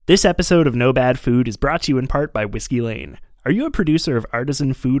This episode of No Bad Food is brought to you in part by Whiskey Lane. Are you a producer of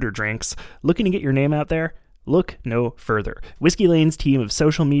artisan food or drinks looking to get your name out there? Look no further. Whiskey Lane's team of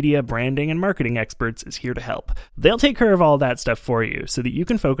social media, branding, and marketing experts is here to help. They'll take care of all that stuff for you so that you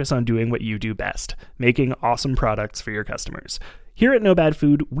can focus on doing what you do best, making awesome products for your customers. Here at No Bad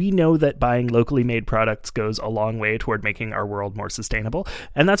Food, we know that buying locally made products goes a long way toward making our world more sustainable,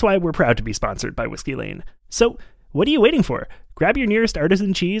 and that's why we're proud to be sponsored by Whiskey Lane. So, what are you waiting for? Grab your nearest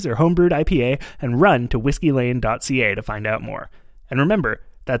artisan cheese or homebrewed IPA and run to whiskeylane.ca to find out more. And remember,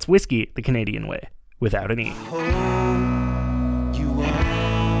 that's whiskey the Canadian way, without an E. Hope you understand.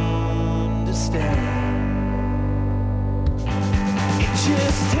 It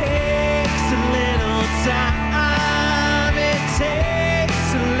just takes a little time. It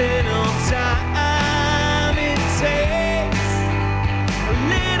takes a little time. It takes a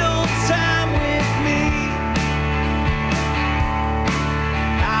little time with me.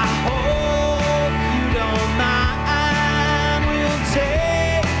 I hope you don't mind. We'll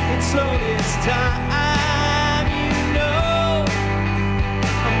take it slow this time.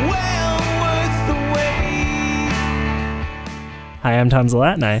 Hi, I'm Tom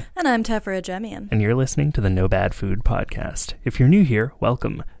Zalatni. And I'm Tefra Jemian. And you're listening to the No Bad Food Podcast. If you're new here,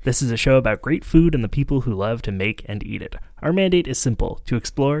 welcome. This is a show about great food and the people who love to make and eat it. Our mandate is simple: to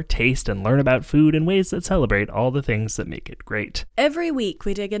explore, taste, and learn about food in ways that celebrate all the things that make it great. Every week,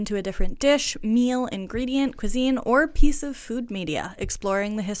 we dig into a different dish, meal, ingredient, cuisine, or piece of food media,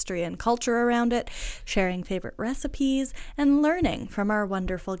 exploring the history and culture around it, sharing favorite recipes, and learning from our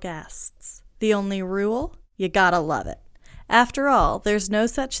wonderful guests. The only rule? You gotta love it. After all, there's no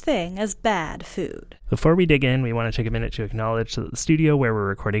such thing as bad food. Before we dig in, we want to take a minute to acknowledge that the studio where we're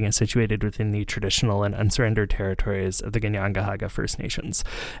recording is situated within the traditional and unsurrendered territories of the Kanien'kehá:ka First Nations.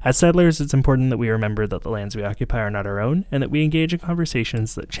 As settlers, it's important that we remember that the lands we occupy are not our own, and that we engage in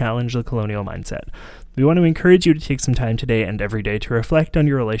conversations that challenge the colonial mindset. We want to encourage you to take some time today and every day to reflect on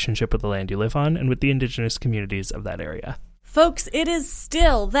your relationship with the land you live on and with the Indigenous communities of that area. Folks, it is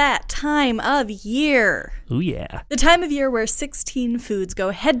still that time of year. Ooh, yeah. The time of year where 16 foods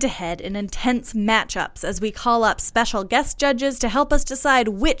go head-to-head in intense matchups as we call up special guest judges to help us decide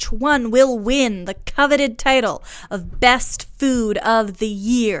which one will win the coveted title of Best Food of the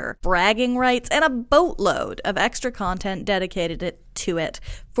Year, bragging rights, and a boatload of extra content dedicated to it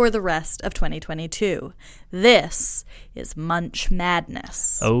for the rest of 2022. This is Munch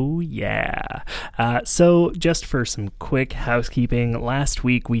Madness. Oh, yeah. So just for some quick housekeeping, last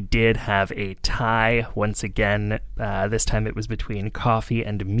week we did have a tie once again. This time it was between coffee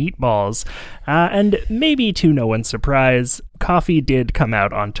and meatballs. And maybe to no one's surprise, coffee did come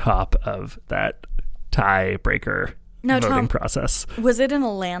out on top of that tiebreaker voting process. Was it in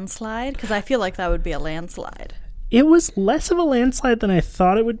a landslide? Because I feel like that would be a landslide. It was less of a landslide than I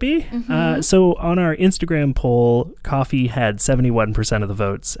thought it would be. So on our Instagram poll, coffee had 71% of the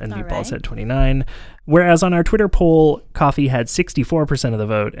votes and meatballs had 29%. Whereas on our Twitter poll, coffee had 64% of the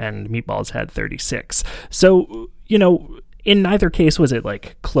vote and meatballs had 36%. So, you know, in neither case was it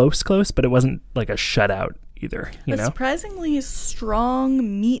like close, but it wasn't like a shutout either, you know? Surprisingly strong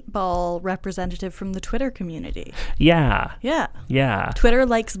meatball representative from the Twitter community. Yeah. Twitter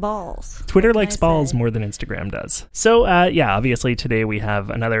likes balls. Twitter likes balls more than Instagram does. So, obviously today we have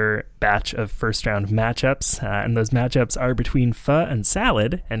another batch of first round matchups, and those matchups are between pho and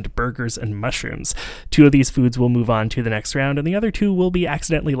salad and burgers and mushrooms. Two of these foods will move on to the next round, and the other two will be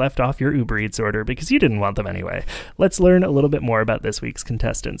accidentally left off your Uber Eats order because you didn't want them anyway. Let's learn a little bit more about this week's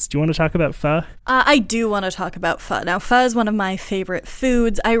contestants. Do you want to talk about pho? I do want to talk about pho. Now, pho is one of my favorite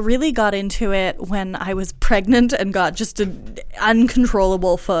foods. I really got into it when I was pregnant and got just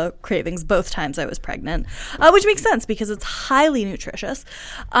uncontrollable pho cravings both times I was pregnant, which makes sense because it's highly nutritious.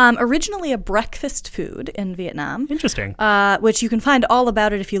 Originally a breakfast food in Vietnam. Interesting. Which you can find all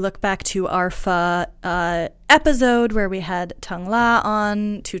about it if you look back to our pho episode where we had Tung La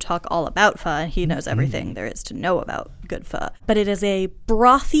on to talk all about pho, and he knows everything there is to know about good pho. But it is a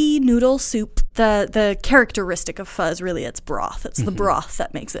brothy noodle soup. The characteristic of pho is really its broth. It's the broth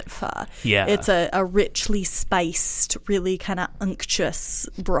that makes it pho. Yeah. It's a richly spiced, really kind of unctuous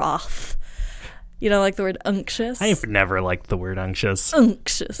broth. You know, like the word unctuous? I've never liked the word unctuous.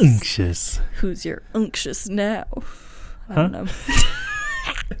 Unctuous. Who's your unctuous now? I don't know.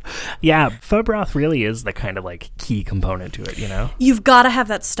 Yeah, pho broth really is the kind of like key component to it, you know? You've got to have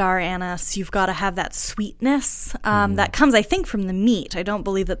that star anise. You've got to have that sweetness that comes, I think, from the meat. I don't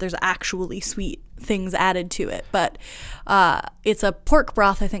believe that there's actually sweet things added to it. But it's a pork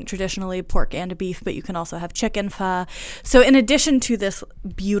broth, I think, traditionally pork and beef, but you can also have chicken pho. So in addition to this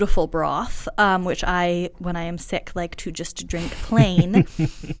beautiful broth, which I, when I am sick, like to just drink plain,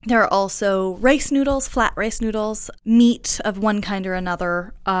 there are also rice noodles, flat rice noodles, meat of one kind or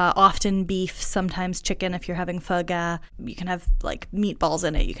another, often beef, sometimes chicken if you're having pho ga. You can have like meatballs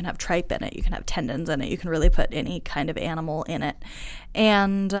in it, you can have tripe in it, you can have tendons in it, you can really put any kind of animal in it.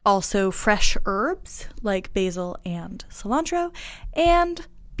 And also fresh herbs like basil and cilantro, and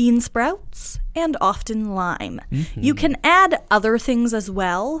bean sprouts, and often lime. You can add other things as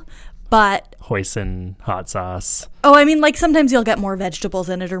well, but Hoisin hot sauce. oh, I mean, like sometimes you'll get more vegetables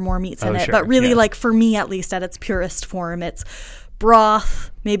in it or more meats in it, sure, but really, yeah. like for me at least, at its purest form, it's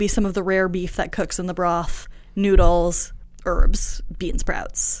broth, maybe some of the rare beef that cooks in the broth, noodles, herbs, bean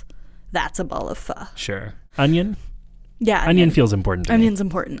sprouts. That's a bowl of pho. Sure. Onion? Yeah, Onion feels important to me. Onion's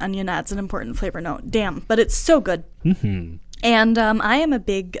important. Onion adds an important flavor note. Damn, but it's so good. Mm-hmm. And I am a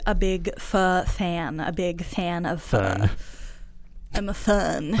big pho fan. A big fan of pho. Fun. I'm a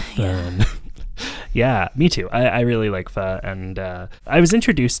fan. Yeah. Fun. Yeah, me too. I really like pho, and I was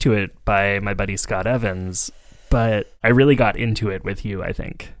introduced to it by my buddy Scott Evans, but I really got into it with you, I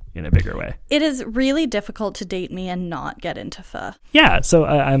think, in a bigger way. It is really difficult to date me and not get into pho. Yeah, so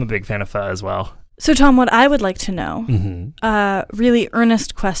I'm a big fan of pho as well. So, Tom, what I would like to know, Mm-hmm. really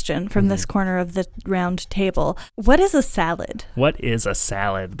earnest question from this corner of the round table. What is a salad? What is a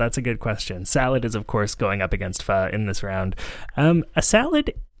salad? That's a good question. Salad is, of course, going up against pho in this round. A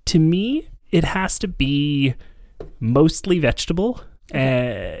salad, to me, it has to be mostly vegetable.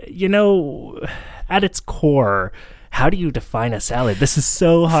 You know, at its core, how do you define a salad? This is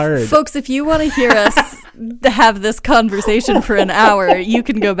so hard. Folks, if you want to hear us have this conversation for an hour, you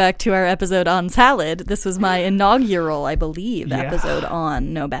can go back to our episode on salad. This was my inaugural, I believe, episode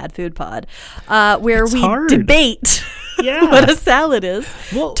on No Bad Food Pod, where It's we hard. debate Yeah. what a salad is,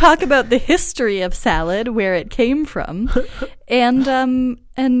 Well- talk about the history of salad, where it came from, and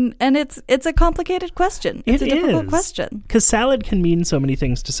it's a complicated question. It's a difficult question. Because salad can mean so many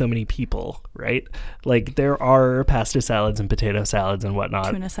things to so many people, right? Like there are pasta salads and potato salads and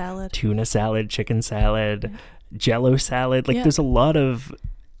whatnot. Tuna salad. Chicken salad, Jello salad. Like Yeah. there's a lot of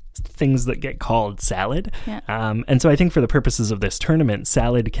things that get called salad. Yeah. And so I think for the purposes of this tournament,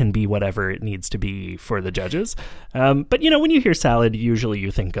 salad can be whatever it needs to be for the judges. But, you know, when you hear salad, usually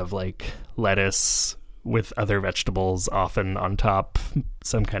you think of like lettuce with other vegetables, often on top,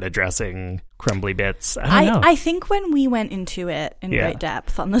 some kind of dressing, crumbly bits. I don't know. I think when we went into it in Yeah. great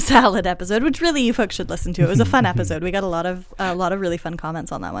depth on the salad episode, which really you folks should listen to, it was a fun episode. We got a lot of really fun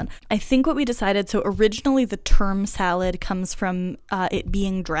comments on that one. I think what we decided, so originally the term salad comes from it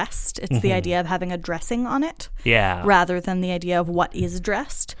being dressed. It's the idea of having a dressing on it. Yeah. Rather than the idea of what is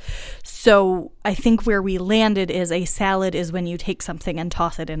dressed. So I think where we landed is a salad is when you take something and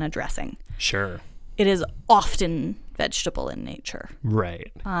toss it in a dressing. Sure. It is often vegetable in nature,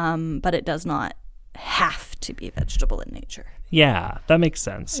 Right. but it does not have to be vegetable in nature. Yeah, that makes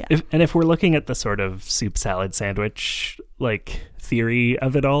sense. Yeah. If we're looking at the sort of soup salad sandwich like theory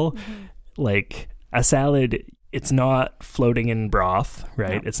of it all, like a salad, it's not floating in broth,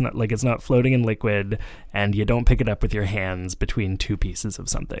 right? No. It's not floating in liquid, and you don't pick it up with your hands between two pieces of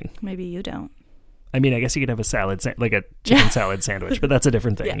something. Maybe you don't. I mean, I guess you could have a salad, like a chicken salad sandwich, but that's a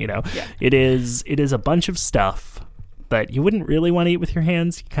different thing, Yeah, you know? yeah. It is a bunch of stuff that you wouldn't really want to eat with your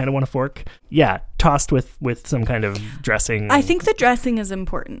hands. You kind of want a fork. Yeah, tossed with some kind of dressing. I think the dressing is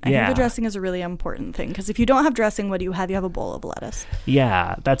important. I Yeah. think the dressing is a really important thing because if you don't have dressing, what do you have? You have a bowl of lettuce.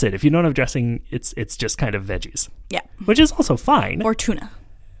 Yeah, that's it. If you don't have dressing, it's just kind of veggies, Yeah. which is also fine. Or tuna.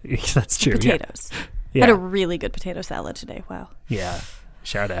 That's true. Potatoes. Yeah. Had a really good potato salad today. Wow. Yeah.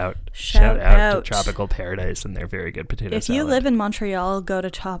 Shout out Shout to out. Tropical Paradise and their very good potato If salad. you live in Montreal, go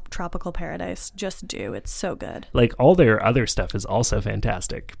to Tropical Paradise. Just do. It's so good. Like all their other stuff is also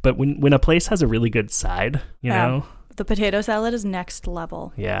fantastic. But when a place has a really good side, you know? The potato salad is next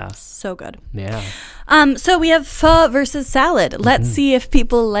level. Yeah. So good. Yeah. So we have pho versus salad. Let's see if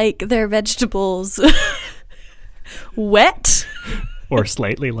people like their vegetables wet. Or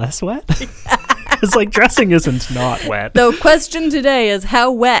slightly less wet. It's like dressing isn't not wet. The question today is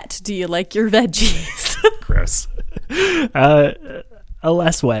how wet do you like your veggies? Gross. A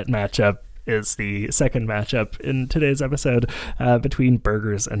less wet matchup is the second matchup in today's episode between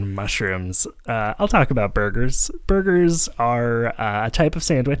burgers and mushrooms. I'll talk about burgers. Burgers are a type of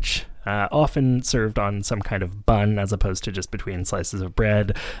sandwich often served on some kind of bun as opposed to just between slices of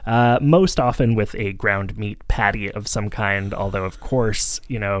bread, most often with a ground meat patty of some kind, although of course,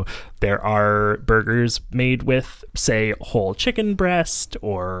 you know, there are burgers made with, say, whole chicken breast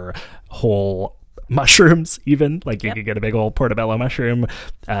or whole mushrooms even. Like you Yep. could get a big old portobello mushroom,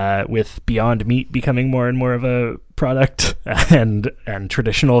 with Beyond Meat becoming more and more of a product, and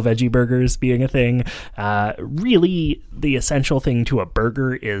traditional veggie burgers being a thing. Really, the essential thing to a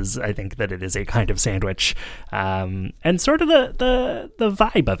burger is, I think, that it is a kind of sandwich, and sort of the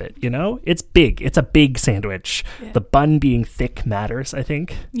vibe of it. You know, it's big. It's a big sandwich. Yeah. The bun being thick matters, I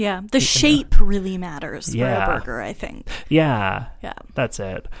think. Yeah, the shape really matters Yeah. for a burger, I think. Yeah, Yeah. that's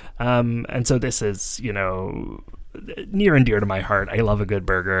it. And so this is, near and dear to my heart. I love a good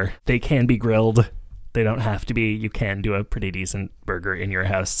burger. They can be grilled. They don't have to be. You can do a pretty decent burger in your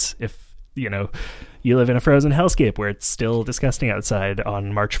house if, you live in a frozen hellscape where it's still disgusting outside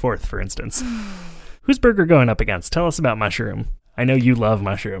on March 4th, for instance. Who's burger going up against? Tell us about mushroom. I know you love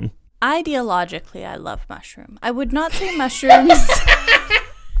mushroom. Ideologically, I love mushroom. I would not say mushrooms.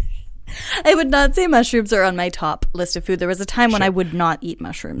 I would not say mushrooms are on my top list of food. There was a time when I would not eat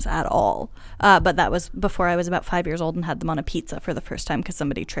mushrooms at all. But that was before I was about 5 years old and had them on a pizza for the first time because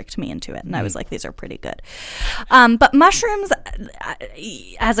somebody tricked me into it. And I was like, these are pretty good. But mushrooms,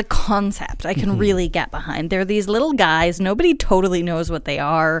 as a concept, I can really get behind. They're these little guys. Nobody totally knows what they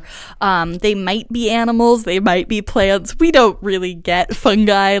are. They might be animals. They might be plants. We don't really get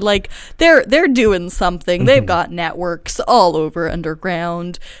fungi. Like, they're doing something. They've got networks all over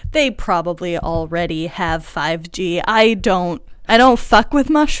underground. They probably already have 5G. I don't fuck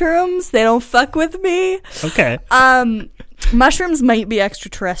with mushrooms. They don't fuck with me. Okay. Mushrooms might be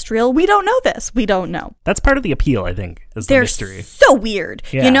extraterrestrial. We don't know this. We don't know. That's part of the appeal, I think, is the They're mystery. so weird.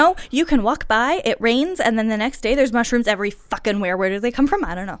 Yeah. You can walk by, it rains, and then the next day there's mushrooms every fucking where. Where do they come from?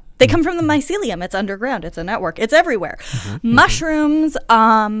 I don't know. They come from the mycelium. It's underground. It's a network. It's everywhere. Mushrooms,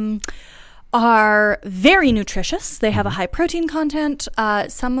 are very nutritious. They have a high protein content.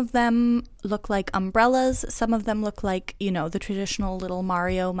 Some of them look like umbrellas. Some of them look like, the traditional little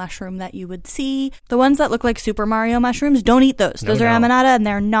Mario mushroom that you would see. The ones that look like Super Mario mushrooms, don't eat those. Those are Amanita, and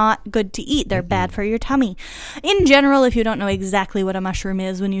they're not good to eat. They're bad for your tummy. In general, if you don't know exactly what a mushroom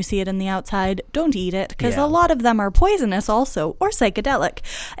is when you see it in the outside, don't eat it, because a lot of them are poisonous also, or psychedelic.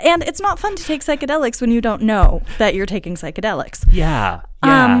 And it's not fun to take psychedelics when you don't know that you're taking psychedelics. Yeah.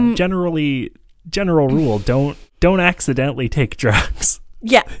 General rule, don't accidentally take drugs.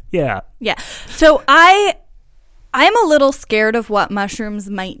 Yeah. Yeah. Yeah. So I'm a little scared of what mushrooms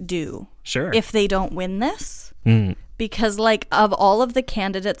might do. Sure. If they don't win this. Because of all of the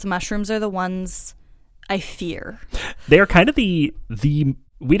candidates, mushrooms are the ones I fear. They are kind of the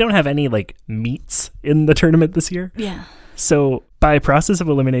we don't have any meats in the tournament this year. Yeah. So by process of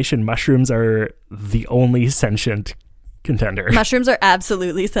elimination, mushrooms are the only sentient contender. Mushrooms are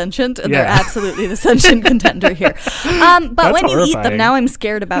absolutely sentient, and they're absolutely the sentient contender here. But That's when you eat horrifying. them, now I'm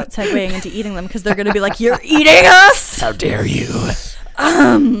scared about segueing into eating them, because they're going to be like, "You're eating us!" How dare you?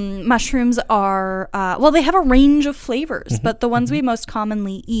 Mushrooms are, they have a range of flavors, but the ones we most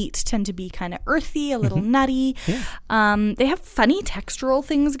commonly eat tend to be kind of earthy, a little nutty. Yeah. They have funny textural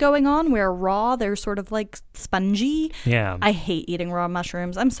things going on, where raw, they're sort of spongy. Yeah. I hate eating raw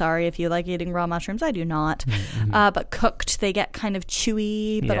mushrooms. I'm sorry if you like eating raw mushrooms. I do not. But cooked, they get kind of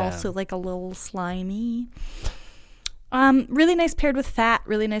chewy, but also a little slimy. Really nice paired with fat,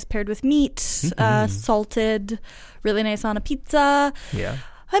 really nice paired with meat, salted, really nice on a pizza. Yeah.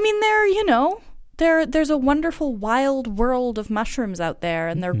 I mean, there's a wonderful wild world of mushrooms out there,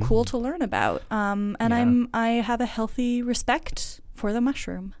 and they're cool to learn about. I have a healthy respect for the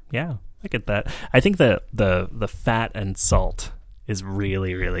mushroom. Yeah, I get that. I think that the fat and salt is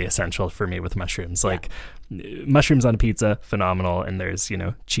really, really essential for me with mushrooms. Mushrooms on a pizza, phenomenal, and there's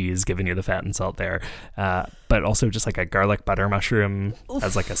cheese giving you the fat and salt there, but also just a garlic butter mushroom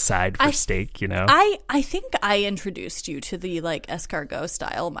as a side for steak. I think I introduced you to the escargot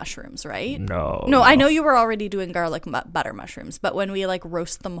style mushrooms, right? No, I know you were already doing garlic butter mushrooms, but when we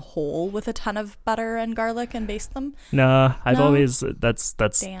roast them whole with a ton of butter and garlic and baste them. No, I've No? always that's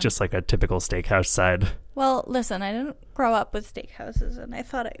Damn. just a typical steakhouse side. Well, listen, I didn't grow up with steakhouses, and I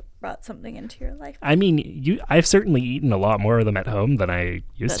thought I brought something into your life. I mean, I've certainly eaten a lot more of them at home than I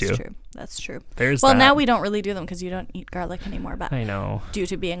used to. That's true. There's well, that. now we don't really do them because you don't eat garlic anymore, but I know. due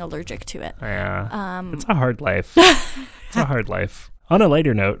to being allergic to it. Yeah. It's a hard life. It's a hard life. On a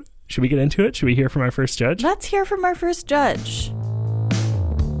lighter note, should we get into it? Should we hear from our first judge? Let's hear from our first judge.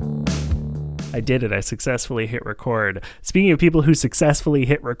 I did it. I successfully hit record. Speaking of people who successfully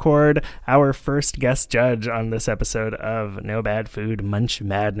hit record, our first guest judge on this episode of No Bad Food Munch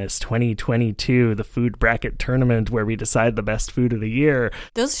Madness 2022, the food bracket tournament where we decide the best food of the year.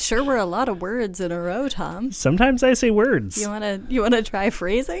 Those sure were a lot of words in a row, Tom. Sometimes I say words. You wanna try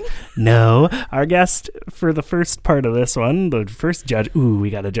phrasing? No. Our guest for the first part of this one, the first judge, we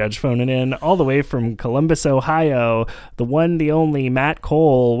got a judge phoning in all the way from Columbus, Ohio, the one, the only Matt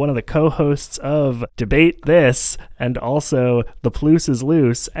Cole, one of the co-hosts of Debate This, and also The Ploose is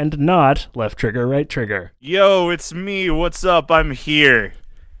Loose, and not Left Trigger, Right Trigger. Yo, it's me. What's up? I'm here.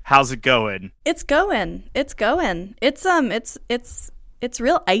 How's it going? It's going. It's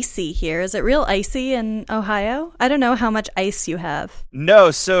real icy here. Is it real icy in Ohio? I don't know how much ice you have.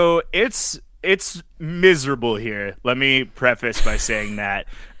 No, so it's miserable here. Let me preface by saying that.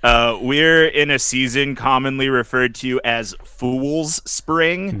 We're in a season commonly referred to as Fool's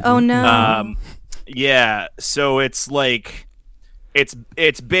Spring. Oh no. Yeah, so it's like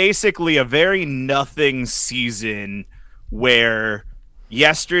it's basically a very nothing season where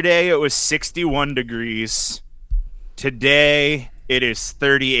yesterday it was 61 degrees. Today it is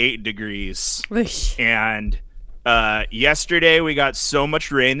 38 degrees. Whoosh. And yesterday we got so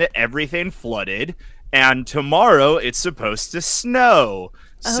much rain that everything flooded, and tomorrow it's supposed to snow.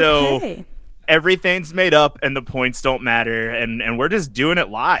 So Okay. everything's made up and the points don't matter, and we're just doing it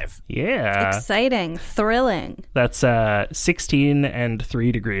live. Yeah. Exciting, thrilling. That's 16 and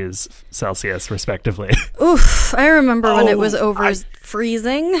 3 degrees Celsius, respectively. Oof, I remember when it was Oh, over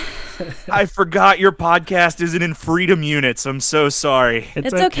freezing. I forgot your podcast isn't in freedom units. I'm so sorry.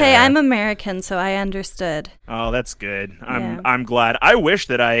 It's okay. I'm American, so I understood. Oh, that's good. Yeah. I'm glad. I wish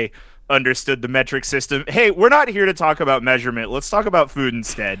that I understood the metric system. Hey, we're not here to talk about measurement. Let's talk about food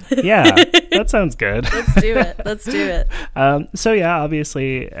instead. Yeah, that sounds good. Let's do it. Let's do it. So yeah,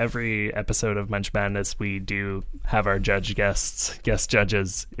 obviously every episode of Munch Madness we do have our guest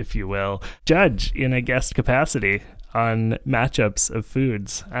judges, if you will, judge in a guest capacity on matchups of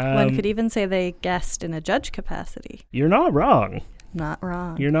foods. One could even say they guessed in a judge capacity. You're not wrong. Not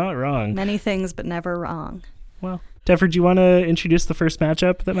wrong. You're not wrong. Many things, but never wrong. Well, Teffer, do you want to introduce the first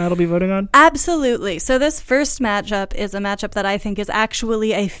matchup that Matt will be voting on? Absolutely. So this first matchup is a matchup that I think is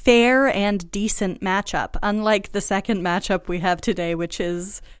actually a fair and decent matchup, unlike the second matchup we have today, which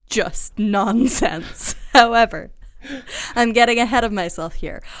is just nonsense. However, I'm getting ahead of myself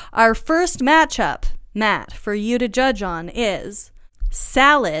here. Our first matchup, Matt, for you to judge on is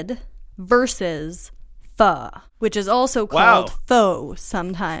salad versus pho, which is also called pho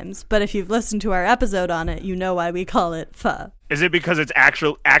sometimes. But if you've listened to our episode on it, you know why we call it pho. Is it because it's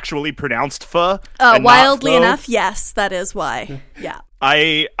actually pronounced pho? and not Wildly pho? enough, yes, that is why. Yeah.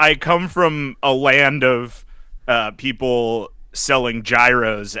 I come from a land of people selling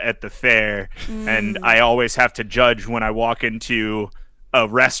gyros at the fair, and I always have to judge when I walk into a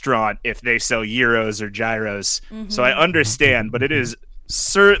restaurant if they sell gyros or gyros. So I understand, but it is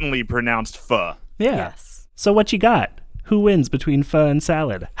certainly pronounced pho. Yeah. Yes. So what you got? Who wins between pho and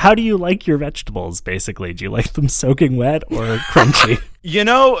salad? How do you like your vegetables, basically? Do you like them soaking wet or crunchy? You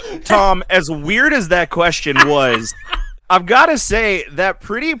know, Tom, as weird as that question was, I've got to say that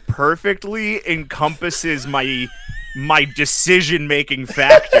pretty perfectly encompasses my decision-making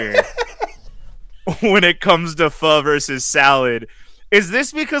factor when it comes to pho versus salad. Is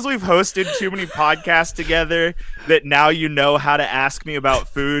this because we've hosted too many podcasts together that now you know how to ask me about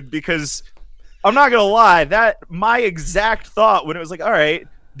food? Because I'm not going to lie, that my exact thought when it was like, all right,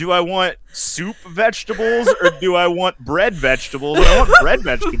 do I want soup vegetables or do I want bread vegetables? And I want bread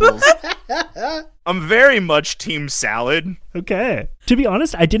vegetables. I'm very much team salad. Okay. To be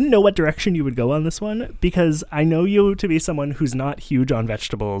honest, I didn't know what direction you would go on this one because I know you to be someone who's not huge on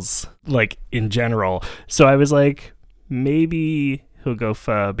vegetables, like, in general. So I was like, maybe he'll go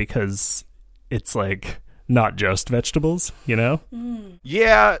pho because it's, like, not just vegetables, you know?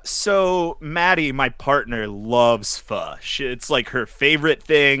 Yeah, so Maddie, my partner, loves pho. It's like her favorite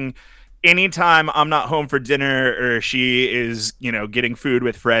thing. Anytime I'm not home for dinner or she is, getting food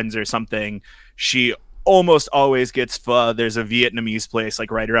with friends or something, she almost always gets pho. There's a Vietnamese place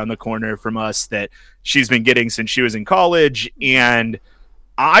like right around the corner from us that she's been getting since she was in college, and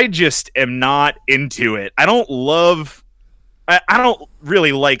I just am not into it. I don't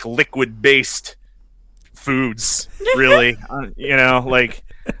really like liquid-based foods, really.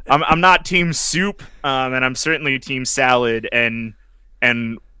 I'm not team soup, and I'm certainly team salad. And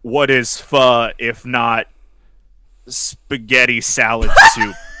what is pho if not spaghetti salad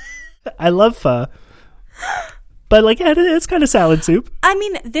soup? I love pho, but it's kind of salad soup. I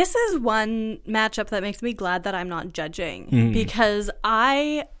mean, this is one matchup that makes me glad that I'm not judging because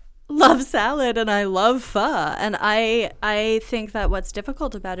I love salad and I love pho, and I think that what's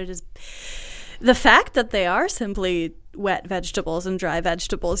difficult about it is the fact that they are simply wet vegetables and dry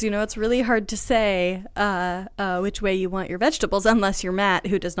vegetables. You know, it's really hard to say which way you want your vegetables unless you're Matt,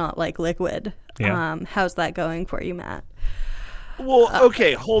 who does not like liquid. Yeah. How's that going for you, Matt? Well,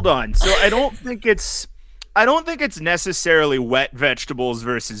 okay, hold on. So I don't think it's necessarily wet vegetables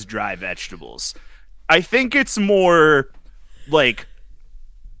versus dry vegetables. I think it's more like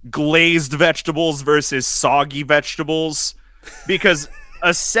glazed vegetables versus soggy vegetables, because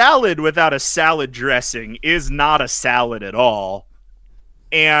a salad without a salad dressing is not a salad at all.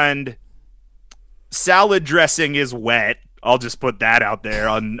 And salad dressing is wet. I'll just put that out there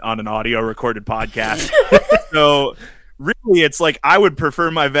on an audio recorded podcast. So really, it's like I would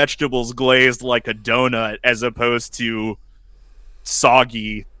prefer my vegetables glazed like a donut as opposed to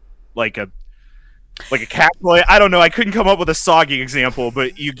soggy like a catboy. I don't know. I couldn't come up with a soggy example,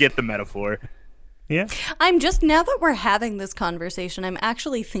 but you get the metaphor. Yeah. I'm just, now that we're having this conversation, I'm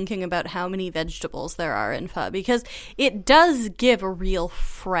actually thinking about how many vegetables there are in pho, because it does give a real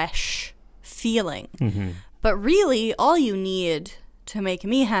fresh feeling. Mm-hmm. But really, all you need to make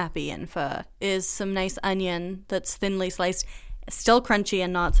me happy in pho is some nice onion that's thinly sliced, still crunchy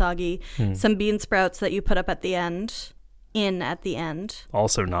and not soggy, some bean sprouts that you put up at the end,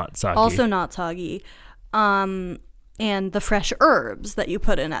 Also not soggy. And the fresh herbs that you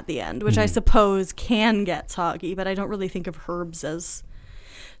put in at the end, which I suppose can get soggy, but I don't really think of herbs as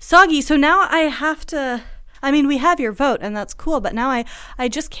soggy. So now I have to, I mean, we have your vote and that's cool, but now I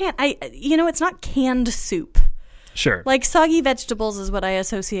just can't, it's not canned soup. Sure. Like soggy vegetables is what I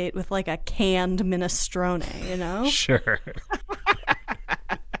associate with like a canned minestrone, you know? Sure.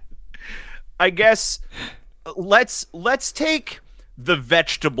 I guess let's take the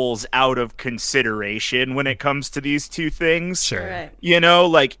vegetables out of consideration when it comes to these two things. Sure. Right. You know,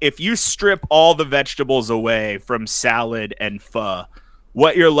 like if you strip all the vegetables away from salad and pho,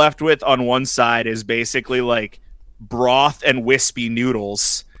 what you're left with on one side is basically like broth and wispy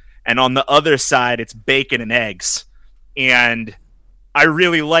noodles, and on the other side it's bacon and eggs. And I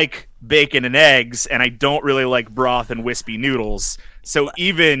really like bacon and eggs, and I don't really like broth and wispy noodles. So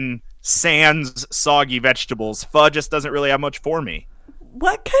even sans soggy vegetables, pho just doesn't really have much for me.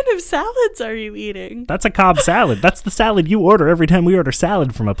 What kind of salads are you eating? That's a Cobb salad. That's the salad you order every time we order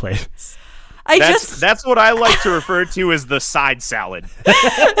salad from a place. That's what I like to refer to as the side salad.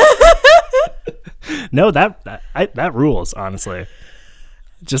 No, that rules, honestly.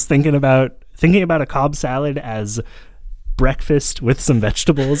 Just thinking about a Cobb salad as breakfast with some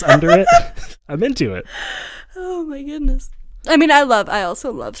vegetables under it. I'm into it. Oh my goodness. I mean, I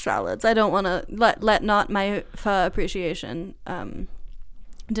also love salads. I don't want to let not my pho appreciation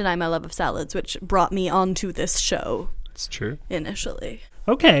deny my love of salads, which brought me onto this show. It's true. Initially.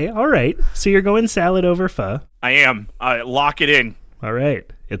 Okay, all right. So you're going salad over pho. I am. Lock it in. All right.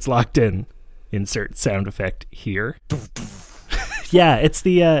 It's locked in. Insert sound effect here. Yeah, it's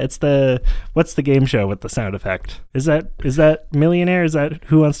the what's the game show with the sound effect? Is that Millionaire? Is that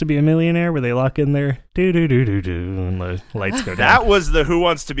Who Wants to Be a Millionaire, where they lock in their do do do do do and the lights go down? That was the Who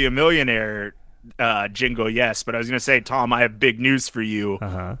Wants to Be a Millionaire jingle, yes. But I was going to say, Tom, I have big news for you.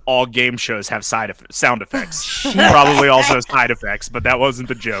 All game shows have sound effects. Probably also side effects, but that wasn't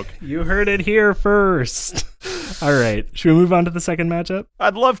the joke. You heard it here first. All right. Should we move on to the second matchup?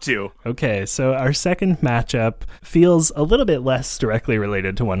 I'd love to. Okay, so our second matchup feels a little bit less directly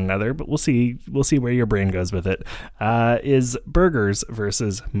related to one another, but we'll see where your brain goes with it. Is burgers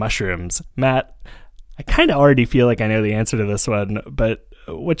versus mushrooms. Matt, I kind of already feel like I know the answer to this one, but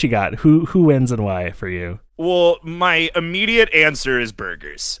what you got? Who wins and why for you? Well, my immediate answer is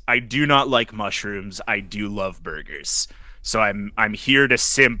burgers. I do not like mushrooms. I do love burgers. So I'm here to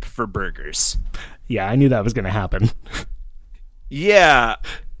simp for burgers. Yeah, I knew that was going to happen. Yeah.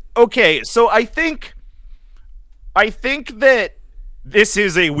 Okay, so I think that this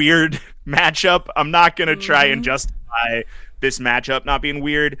is a weird matchup. I'm not going to try and justify this matchup not being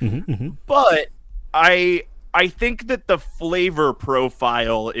weird. But I think that the flavor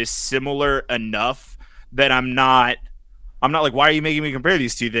profile is similar enough that I'm not like, why are you making me compare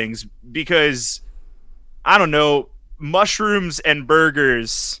these two things? Because I don't know, mushrooms and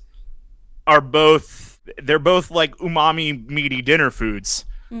burgers are both like umami meaty dinner foods.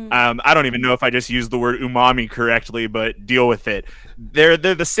 I don't even know if I just used the word umami correctly, but deal with it. They're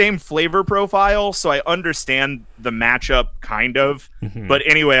the same flavor profile, so I understand the matchup kind of. But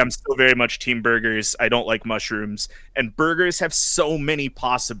anyway, I'm still very much team burgers. I don't like mushrooms, and burgers have so many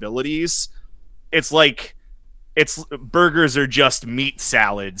possibilities. It's like burgers are just meat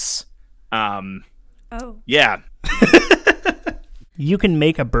salads. Yeah. you can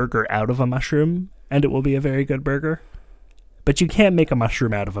make a burger out of a mushroom and it will be a very good burger, but you can't make a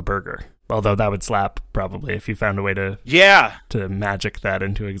mushroom out of a burger. Although that would slap probably if you found a way to magic that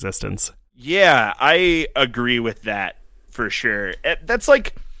into existence. Yeah, I agree with that for sure. That's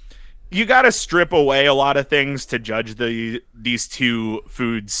like, you got to strip away a lot of things to judge these two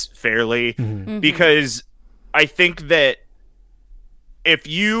foods fairly, because I think that if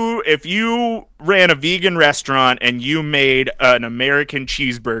you ran a vegan restaurant and you made an American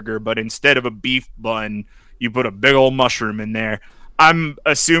cheeseburger, but instead of a beef bun, you put a big old mushroom in there, I'm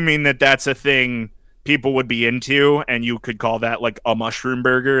assuming that that's a thing people would be into, and you could call that like a mushroom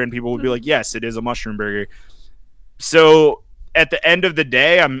burger, and people would be like, yes, it is a mushroom burger. So at the end of the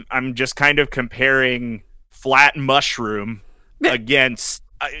day, I'm just kind of comparing flat mushroom against,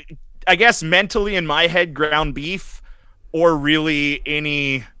 I guess mentally in my head, ground beef, or really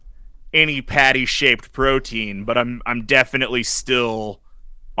any patty shaped protein, but I'm definitely still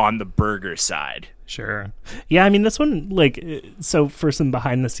on the burger side. Sure. Yeah, I mean, this one, like, so for some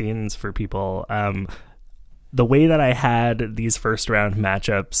behind the scenes for people, the way that I had these first round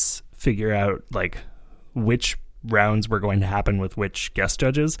matchups figure out, like, which rounds were going to happen with which guest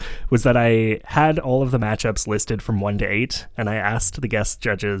judges was that I had all of the matchups listed from 1 to 8, and I asked the guest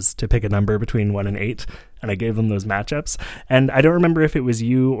judges to pick a number between 1 and 8, and I gave them those matchups. And I don't remember if it was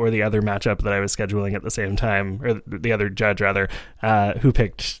you or the other matchup that I was scheduling at the same time, or the other judge rather, who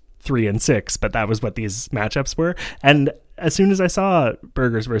picked 3 and 6, but that was what these matchups were. And as soon as I saw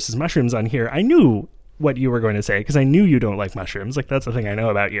burgers versus mushrooms on here, I knew what you were going to say, because I knew you don't like mushrooms. Like, that's the thing I know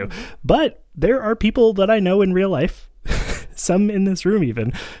about you. But there are people that I know in real life, some in this room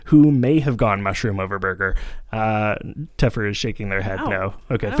even, who may have gone mushroom over burger. Teffer is shaking their head no.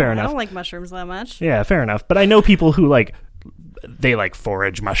 Okay, fair enough. I don't like mushrooms that much. Yeah, fair enough. But I know people who they like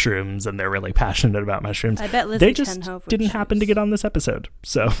forage mushrooms and they're really passionate about mushrooms. I bet Lizzie they just didn't happen to get on this episode.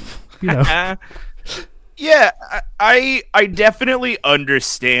 So, you know. Yeah, I definitely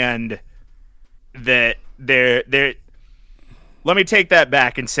understand that they're let me take that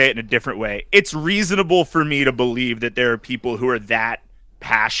back and say it in a different way. It's reasonable for me to believe that there are people who are that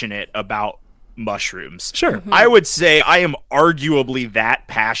passionate about mushrooms. Sure. Mm-hmm. I would say I am arguably that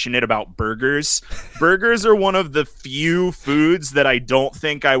passionate about burgers. Burgers are one of the few foods that I don't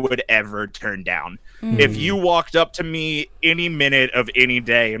think I would ever turn down. If you walked up to me any minute of any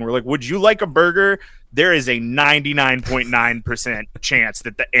day and were like, would you like a burger? There is a 99.9% chance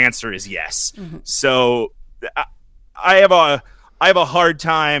that the answer is yes. So I have a hard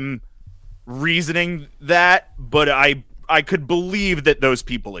time reasoning that, but I could believe that those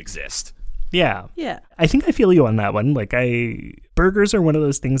people exist. Yeah. Yeah. I think I feel you on that one. Like, burgers are one of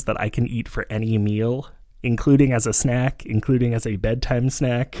those things that I can eat for any meal, including as a snack, including as a bedtime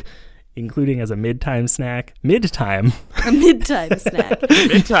snack, including as a midtime snack. Midtime. A midtime snack.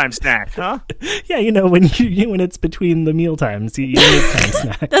 Midtime snack, huh? Yeah, you know, when it's between the meal times, you eat a midtime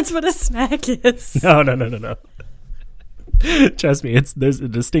snack. That's what a snack is. No. Trust me, there's a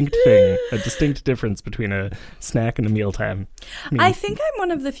distinct thing, a distinct difference between a snack and a mealtime. I think I'm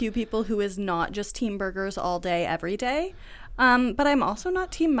one of the few people who is not just team burgers all day, every day. But I'm also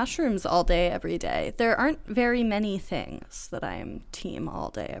not team mushrooms all day, every day. There aren't very many things that I am team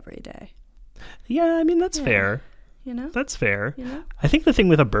all day, every day. Yeah, I mean, that's fair. You know? That's fair. You know? I think the thing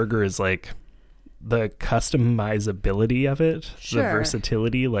with a burger is, like, the customizability of it, Sure. the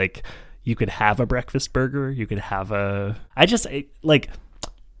versatility. Like, you could have a breakfast burger. You could have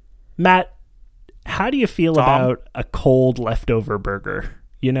Matt, how do you feel about a cold leftover burger?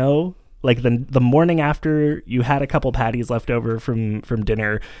 You know? Like the morning after you had a couple patties left over from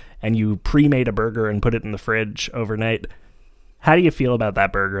dinner and you pre-made a burger and put it in the fridge overnight. How do you feel about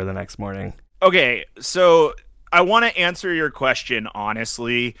that burger the next morning? Okay, so I want to answer your question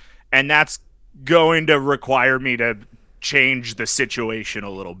honestly, and that's going to require me to change the situation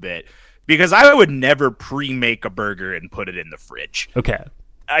a little bit, because I would never pre-make a burger and put it in the fridge. Okay.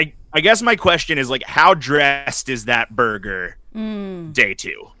 I guess my question is, like, how dressed is that burger day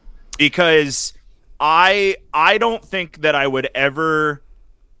 2? Because I don't think that I would never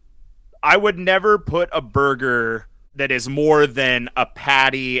put a burger that is more than a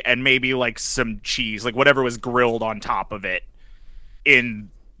patty and maybe like some cheese, like whatever was grilled on top of it,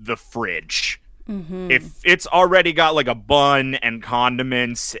 in the fridge. If it's already got like a bun and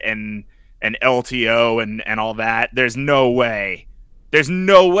condiments and an LTO and all that, there's no way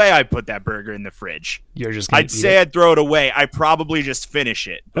I put that burger in the fridge. You're just gonna I'd say I'd throw it away. I probably just finish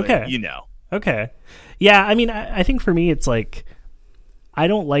it. But, Okay. you know. Okay. Yeah, I mean, I think for me it's like, I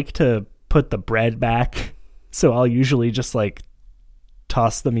don't like to put the bread back, so I'll usually just like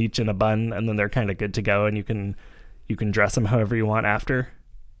toss them each in a bun and then they're kind of good to go and you can you can dress them however you want after,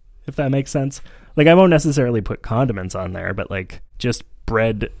 if that makes sense. Like, I won't necessarily put condiments on there, but like just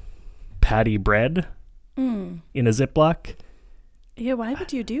patty bread in a Ziploc. Yeah, why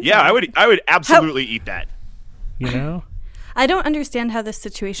would you do that? Yeah, I would absolutely eat that. You know? I don't understand how this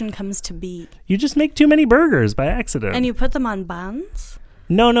situation comes to be. You just make too many burgers by accident. And you put them on buns?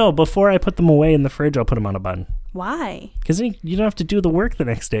 No. Before I put them away in the fridge, I'll put them on a bun. Why? Because you don't have to do the work the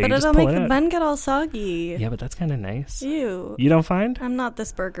next day. But You just it'll pull make it the out. bun get all soggy. Yeah, but that's kind of nice. Ew. You don't find? I'm not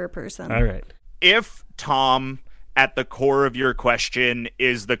this burger person. All right. If, Tom, at the core of your question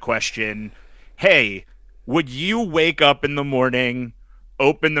is the question, hey, would you wake up in the morning,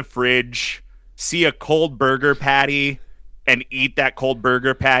 open the fridge, see a cold burger patty, and eat that cold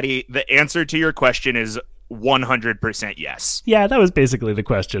burger patty? The answer to your question is 100% yes. Yeah, that was basically the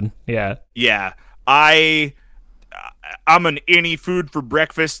question. Yeah. Yeah. I'm an any food for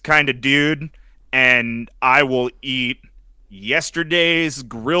breakfast kind of dude, and I will eat yesterday's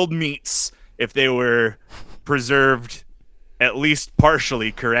grilled meats if they were preserved at least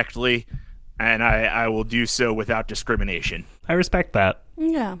partially correctly, and I will do so without discrimination. I respect that.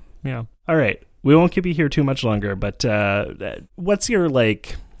 Yeah. Yeah. All right. We won't keep you here too much longer, but what's your,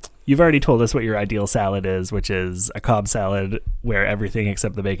 like, you've already told us what your ideal salad is, which is a Cobb salad where everything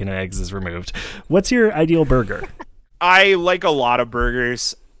except the bacon and eggs is removed. What's your ideal burger? I like a lot of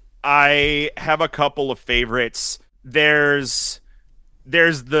burgers. I have a couple of favorites. There's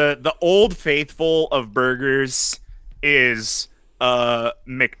the old faithful of burgers is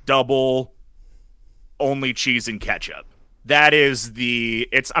McDouble, only cheese and ketchup. That is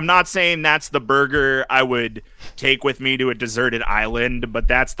I'm not saying that's the burger I would take with me to a deserted island, but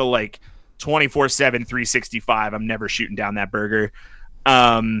that's the, like, 24/7, 365. I'm never shooting down that burger.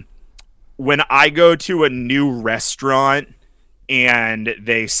 When I go to a new restaurant and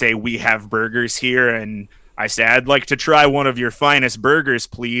they say, we have burgers here, and I say, I'd like to try one of your finest burgers,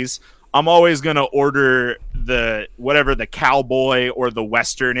 please, I'm always going to order whatever the cowboy or the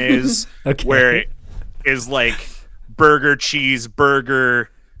Western is, Okay. where it is like burger, cheese, burger,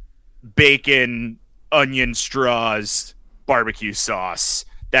 bacon, onion straws, barbecue sauce.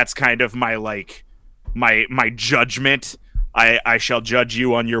 That's kind of my, like, my judgment. I shall judge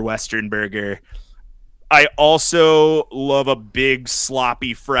you on your Western burger. I also love a big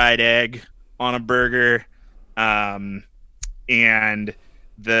sloppy fried egg on a burger. And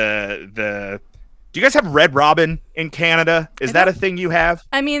do you guys have Red Robin in Canada? Is that a thing you have?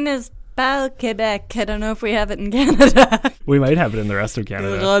 I mean, there's Bal Quebec. I don't know if we have it in Canada. We might have it in the rest of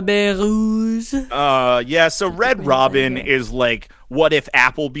Canada. Robert Rouge. Yeah, so Red Robin is like what if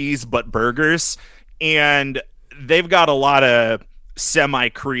Applebee's but burgers, and they've got a lot of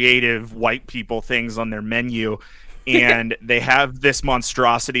semi-creative white people things on their menu, and they have this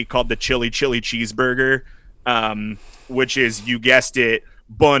monstrosity called the chili cheeseburger, which is, you guessed it,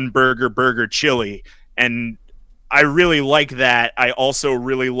 bun, burger, chili. And I really like that. I also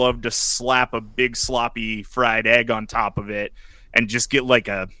really love to slap a big sloppy fried egg on top of it and just get like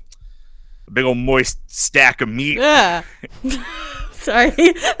a big old moist stack of meat. Yeah. Sorry.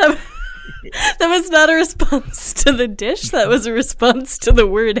 That was not a response to the dish. That was a response to the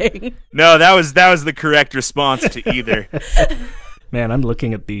wording. No, that was the correct response to either. Man, I'm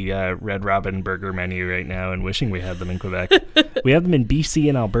looking at the Red Robin burger menu right now and wishing we had them in Quebec. We have them in BC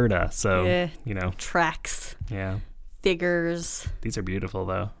and Alberta, so, Yeah. you know. Tracks. Yeah. Figures. These are beautiful,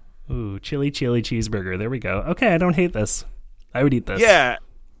 though. Ooh, chili cheeseburger. There we go. Okay, I don't hate this. I would eat this. Yeah.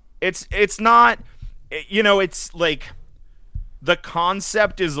 It's not, you know, it's like the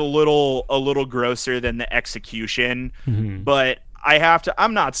concept is a little grosser than the execution, but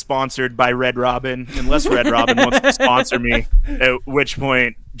I'm not sponsored by Red Robin unless Red Robin wants to sponsor me, at which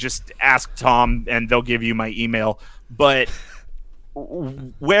point just ask Tom and they'll give you my email. But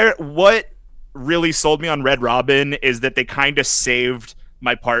what really sold me on Red Robin is that they kind of saved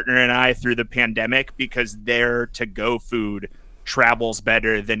my partner and I through the pandemic, because their to-go food travels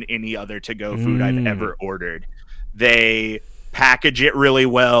better than any other to-go food I've ever ordered. They package it really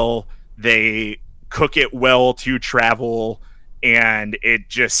well. They cook it well to travel. And it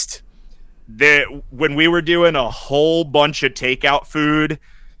just, when we were doing a whole bunch of takeout food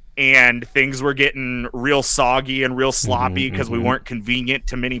and things were getting real soggy and real sloppy because we weren't convenient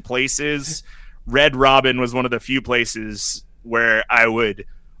to many places, Red Robin was one of the few places where I would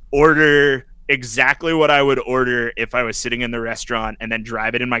order exactly what I would order if I was sitting in the restaurant, and then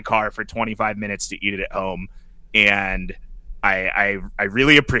drive it in my car for 25 minutes to eat it at home. And I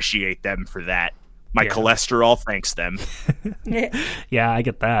really appreciate them for that. My cholesterol thanks them. Yeah, I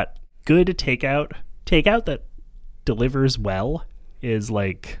get that. Good takeout that delivers well is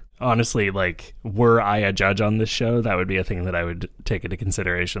like honestly, like, were I a judge on this show, that would be a thing that I would take into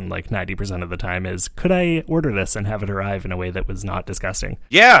consideration, like 90% of the time, is could I order this and have it arrive in a way that was not disgusting?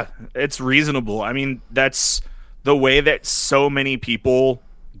 Yeah, it's reasonable. I mean, that's the way that so many people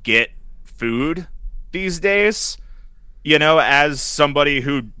get food these days. You know, as somebody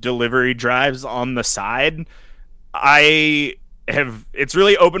who delivery drives on the side, it's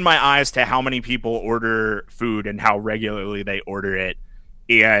really opened my eyes to how many people order food and how regularly they order it.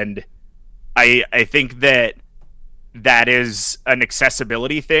 And I think that is an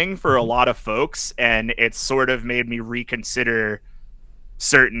accessibility thing for a lot of folks, and it's sort of made me reconsider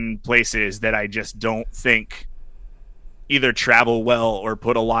certain places that I just don't think either travel well or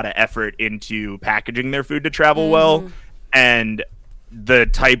put a lot of effort into packaging their food to travel well. And the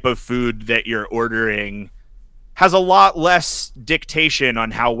type of food that you're ordering has a lot less dictation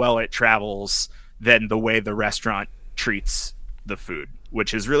on how well it travels than the way the restaurant treats the food,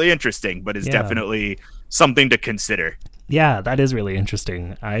 which is really interesting, but is definitely something to consider. Yeah, that is really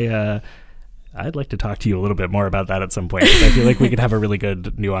interesting. I'd like to talk to you a little bit more about that at some point, because I feel like we could have a really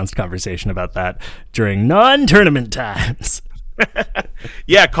good nuanced conversation about that during non-tournament times.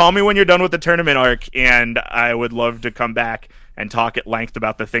 Yeah, call me when you're done with the tournament arc, and I would love to come back and talk at length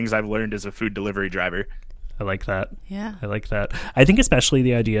about the things I've learned as a food delivery driver. I like that. Yeah. I like that. I think especially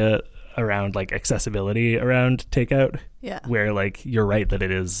the idea around like accessibility around takeout, where like you're right that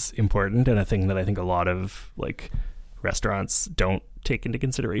it is important, and a thing that I think a lot of like restaurants don't take into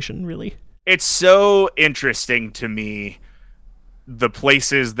consideration really. It's so interesting to me, the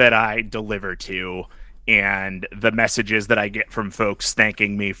places that I deliver to and the messages that I get from folks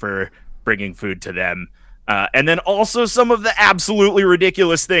thanking me for bringing food to them. And then also some of the absolutely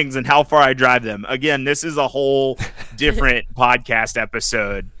ridiculous things and how far I drive them. Again, this is a whole different podcast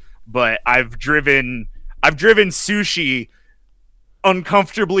episode, but I've driven sushi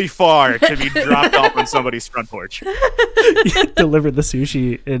uncomfortably far to be dropped off on somebody's front porch. You delivered the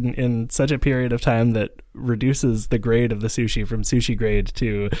sushi in such a period of time that reduces the grade of the sushi from sushi grade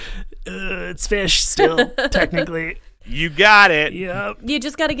to it's fish still, technically. You got it. Yep. You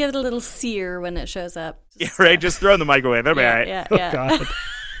just got to give it a little sear when it shows up. Yeah, right. Just throw it in the microwave. That'll be all right. Yeah. Oh,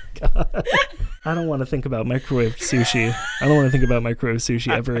 God. I don't want to think about microwave sushi. I don't want to think about microwave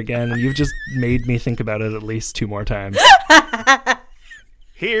sushi ever again. And you've just made me think about it at least 2 more times.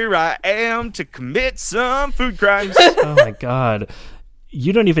 Here I am to commit some food crimes. Oh my God.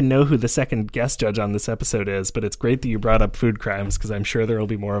 You don't even know who the second guest judge on this episode is, but it's great that you brought up food crimes, because I'm sure there will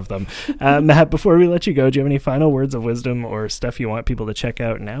be more of them. Matt, before we let you go, do you have any final words of wisdom or stuff you want people to check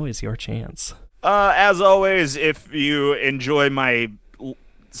out? Now is your chance. As always, if you enjoy my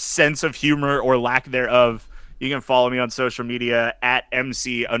sense of humor or lack thereof, you can follow me on social media at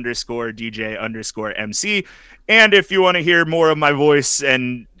MC_DJ_MC. And if you want to hear more of my voice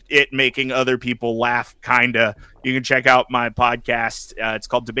and it making other people laugh, kinda, you can check out my podcast. It's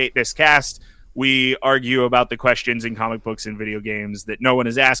called Debate This Cast. We argue about the questions in comic books and video games that no one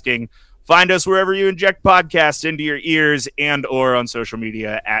is asking. Find us wherever you inject podcasts into your ears, and or on social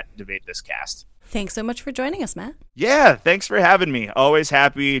media at Debate This Cast. Thanks so much for joining us, Matt. Yeah, thanks for having me. Always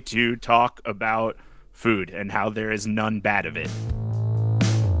happy to talk about food and how there is none bad of it.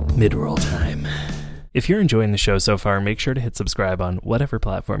 Mid-roll time. If you're enjoying the show so far, make sure to hit subscribe on whatever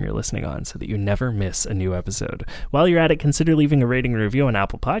platform you're listening on so that you never miss a new episode. While you're at it, consider leaving a rating and review on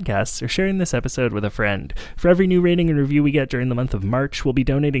Apple Podcasts or sharing this episode with a friend. For every new rating and review we get during the month of March, we'll be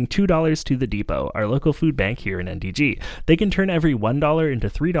donating $2 to The Depot, our local food bank here in NDG. They can turn every $1 into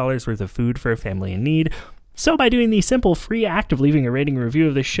 $3 worth of food for a family in need. So by doing the simple free act of leaving a rating and review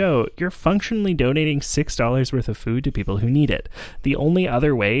of the show, you're functionally donating $6 worth of food to people who need it. The only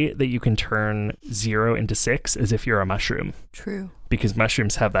other way that you can turn 0 into 6 is if you're a mushroom. True. Because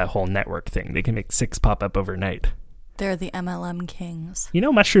mushrooms have that whole network thing. They can make 6 pop up overnight. They're the MLM kings. You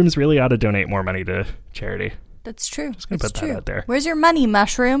know, mushrooms really ought to donate more money to charity. That's true. Just gonna It's put true. that out there. Where's your money,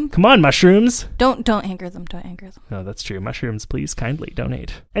 mushroom? Come on, mushrooms! Don't anger them. Don't anger them. No, that's true. Mushrooms, please kindly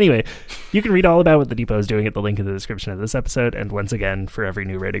donate. Anyway, you can read all about what the Depot is doing at the link in the description of this episode. And once again, for every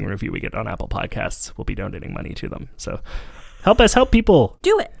new rating and review we get on Apple Podcasts, we'll be donating money to them. So help us help people.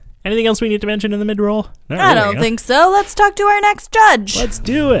 Do it. Anything else we need to mention in the mid-roll? I don't think so. Let's talk to our next judge. Let's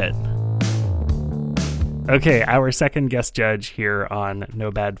do it. Okay, our second guest judge here on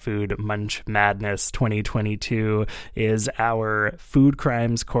No Bad Food Munch Madness 2022 is our food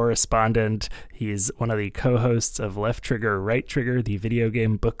crimes correspondent. He's one of the co-hosts of Left Trigger, Right Trigger, the video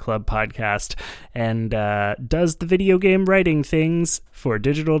game book club podcast, and does the video game writing things for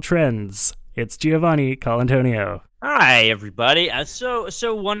Digital Trends. It's Giovanni Colantonio. Hi, everybody. So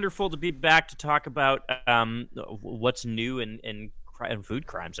wonderful to be back to talk about what's new in and food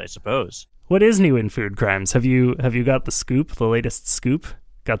crimes, I suppose. What is new in food crimes? Have you got the scoop, the latest scoop?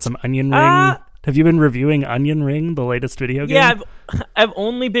 Got some Onion Ring? Have you been reviewing Onion Ring, the latest video game? Yeah, I've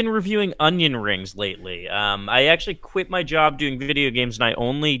only been reviewing onion rings lately. I actually quit my job doing video games, and I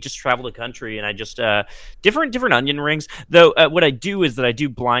only just travel the country, and I just different onion rings. Though what I do is that I do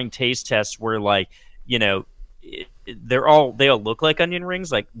blind taste tests where, like, you know, they all look like onion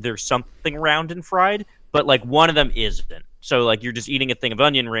rings, like there's something round and fried, but like one of them isn't. So like you're just eating a thing of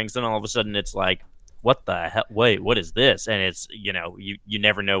onion rings, then all of a sudden it's like, what the hell? Wait, what is this? And it's, you know, you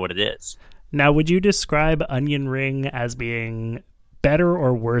never know what it is. Now, would you describe Onion Ring as being better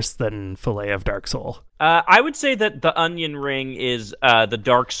or worse than Filet of Dark Soul? I would say that the Onion Ring is the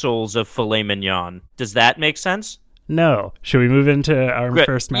Dark Souls of filet mignon. Does that make sense? No. Should we move into our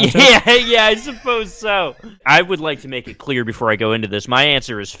first matchup? Yeah, I suppose so. I would like to make it clear before I go into this. My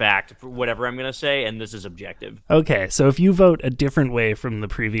answer is fact for whatever I'm going to say, and this is objective. Okay, so if you vote a different way from the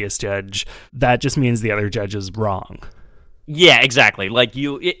previous judge, that just means the other judge is wrong. Yeah, exactly. Like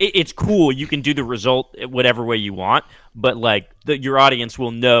it's cool. You can do the result whatever way you want, but like your audience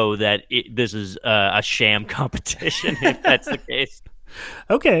will know that this is a sham competition if that's the case.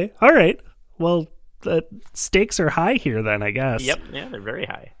 Okay, all right. Well, the stakes are high here then, I guess. Yep, yeah, they're very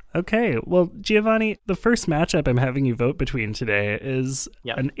high. Okay, well, Giovanni, the first matchup I'm having you vote between today is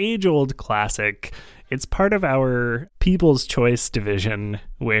an age-old classic. It's part of our People's Choice division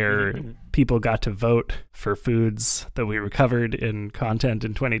where people got to vote for foods that we recovered in content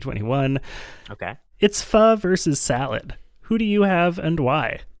in 2021. Okay. It's pho versus salad. Who do you have and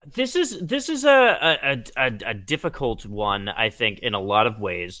why? This is a difficult one, I think, in a lot of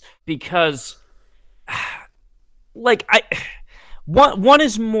ways, because like one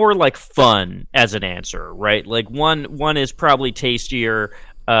is more like fun as an answer, right? Like one is probably tastier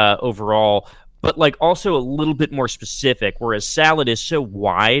overall, but like also a little bit more specific, whereas salad is so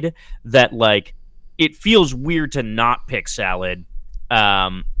wide that like it feels weird to not pick salad.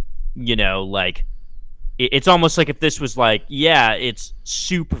 You know, like it's almost like if this was like, yeah, it's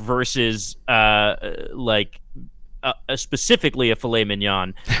soup versus specifically a filet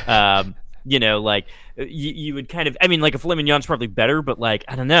mignon. You know, like you would kind of, I mean, like a filet mignon's probably better, but like,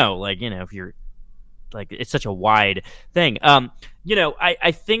 I don't know, like, you know, if you're like, it's such a wide thing. You know,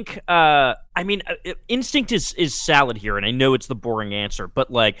 I think, I mean, instinct is salad here, and I know it's the boring answer,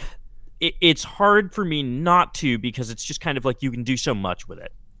 but like, it's hard for me not to, because it's just kind of like you can do so much with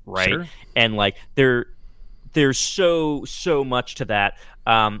it, right? Sure. And like, there's so much to that,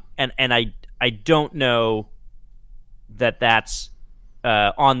 and I don't know that's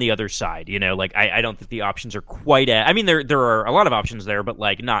on the other side, you know, like I don't think the options are quite I mean, there are a lot of options there, but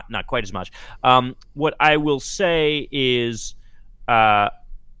like not quite as much. What I will say is, how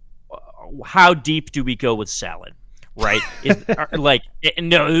deep do we go with salad, right?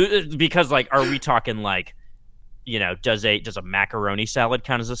 No, because like, are we talking like, you know, does a macaroni salad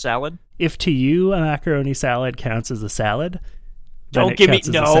count as a salad? If to you a macaroni salad counts as a salad, don't give me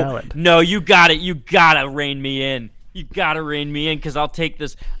no. You gotta rein me in. You gotta rein me in, because I'll take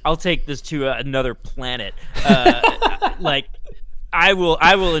this to another planet. Like, I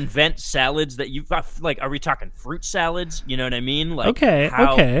will invent salads that you've got. Like, are we talking fruit salads? You know what I mean? Like,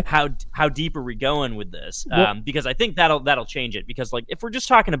 okay. How deep are we going with this? Because I think that'll change it. Because like, if we're just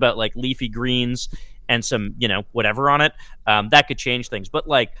talking about like leafy greens and some, you know, whatever on it, that could change things. But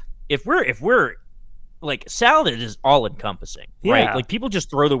like, if we're like, salad is all encompassing, right? Yeah. Like, people just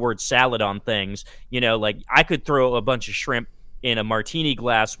throw the word salad on things, you know, like I could throw a bunch of shrimp in a martini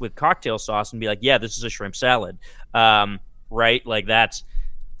glass with cocktail sauce and be like, yeah, this is a shrimp salad. Right? Like,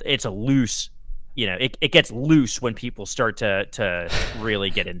 it's a loose, you know, it gets loose when people start to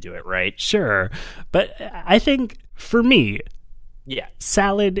really get into it, right? Sure. But I think for me, yeah,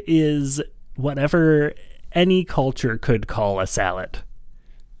 salad is whatever any culture could call a salad.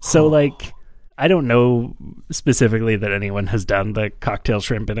 So like, I don't know specifically that anyone has done the cocktail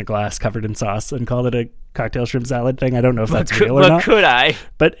shrimp in a glass covered in sauce and called it a cocktail shrimp salad thing. I don't know if that's real or not. But could I?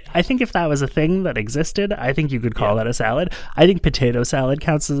 But I think if that was a thing that existed, I think you could call that a salad. I think potato salad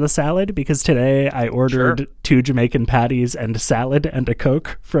counts as a salad, because today I ordered 2 Jamaican patties and salad and a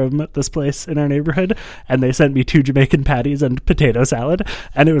Coke from this place in our neighborhood, and they sent me 2 Jamaican patties and potato salad,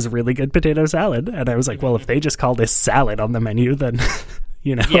 and it was really good potato salad. And I was like, well, if they just call this salad on the menu, then...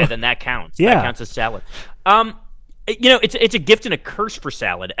 You know? Yeah, then that counts. Yeah. That counts as salad. You know, it's a gift and a curse for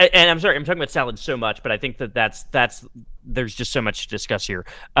salad. And I'm sorry, I'm talking about salad so much, but I think that's there's just so much to discuss here.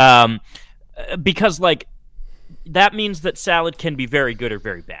 Because like, that means that salad can be very good or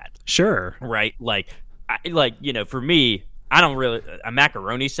very bad. Sure. Right? Like, you know, for me, I don't really, a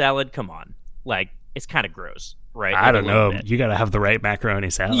macaroni salad, come on. Like, it's kind of gross. right? I Like, don't a little know. bit. You got to have the right macaroni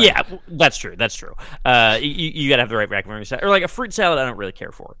salad. Yeah, that's true. That's true. You got to have the right macaroni salad, or like a fruit salad. I don't really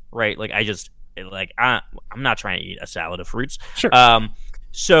care for, right? Like I'm not trying to eat a salad of fruits. Sure.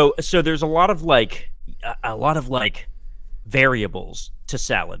 So there's a lot of like variables to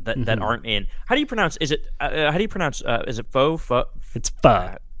salad that aren't in. How do you pronounce? Is it? Is it pho? It's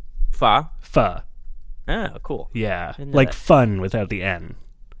pho. Pho. Pho. Oh, cool. Yeah. Didn't know Like that. fun without the N.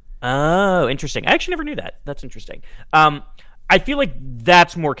 Oh, interesting. I actually never knew that. That's interesting. I feel like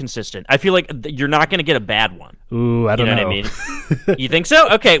that's more consistent. I feel like you're not going to get a bad one. Ooh, I You don't know know. what I mean? You think so?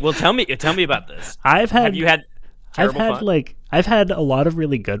 Okay. Well, tell me about this. Have you had terrible fun? I've had a lot of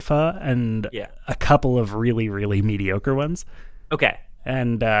really good pho and Yeah. a couple of really, really mediocre ones. Okay.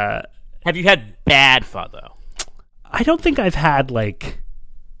 And Have you had bad pho though? I don't think I've had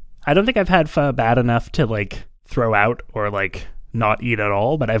pho bad enough to like throw out or like not eat at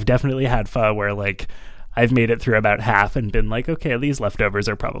all, but I've definitely had pho where like I've made it through about half and been like, okay, these leftovers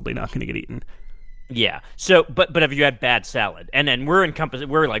are probably not going to get eaten. Yeah. So, but have you had bad salad? And then we're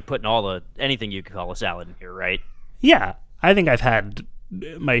like putting anything you could call a salad in here, right? Yeah, I think I've had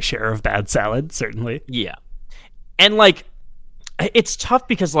my share of bad salad, certainly. Yeah. And like, it's tough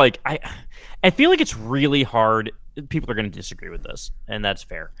because like I feel like it's really hard. People are going to disagree with this, and that's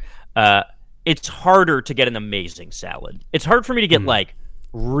fair. It's harder to get an amazing salad. It's hard for me to get like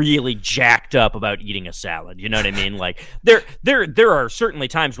really jacked up about eating a salad. You know what I mean? Like there are certainly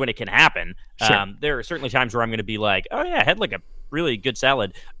times when it can happen. Sure. There are certainly times where I'm going to be like, oh yeah, I had like a really good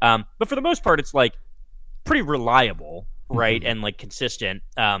salad. But for the most part, it's like pretty reliable, right? And like consistent.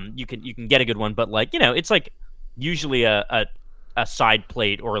 You can get a good one, but like, it's like usually a side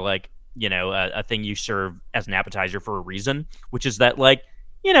plate or like, a thing you serve as an appetizer for a reason, which is that like,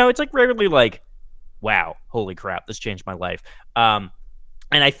 it's like regularly like, wow, holy crap, this changed my life.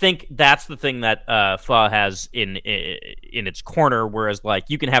 And I think that's the thing that pho has in its corner, whereas like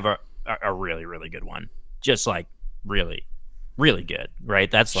you can have a really, really good one, just like really, really good,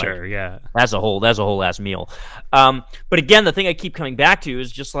 right? That's like, Sure, yeah. that's a whole ass meal. But again, the thing I keep coming back to is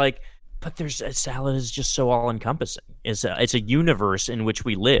just like, but salad is just so all encompassing. It's a universe in which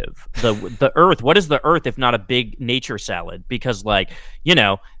we live. The earth. What is the earth if not a big nature salad? Because like,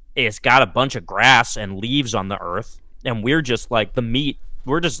 it's got a bunch of grass and leaves on the earth, and we're just like the meat.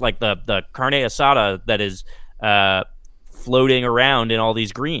 We're just like the carne asada that is floating around in all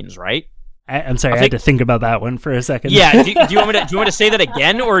these greens, right? I'm sorry, I had to think about that one for a second. Yeah. Do you want me to say that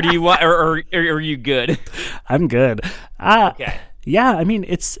again, or do you want, or are you good? I'm good. Okay. Yeah, I mean,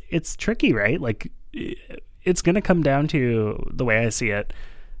 it's tricky, right? Like, it's going to come down to the way I see it.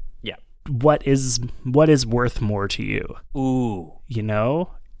 Yeah. What is worth more to you? Ooh.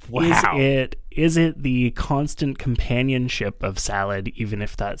 Wow. Is it the constant companionship of salad, even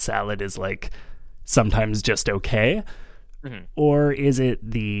if that salad is like sometimes just okay? Mm-hmm. Or is it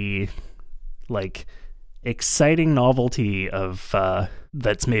the like exciting novelty of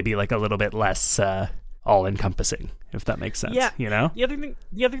that's maybe like a little bit less all encompassing, if that makes sense? Yeah. The other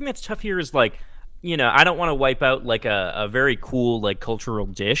thing that's tough here is like, I don't want to wipe out like a very cool like cultural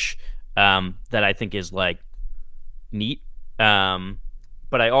dish that I think is like neat.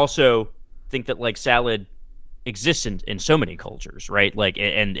 But I also think that like salad exists in so many cultures, right? Like,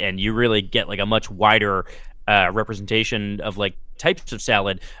 and you really get like a much wider representation of like types of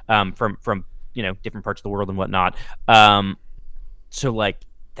salad from different parts of the world and whatnot. So like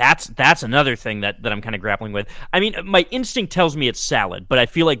that's another thing that I'm kind of grappling with. I mean, my instinct tells me it's salad, but I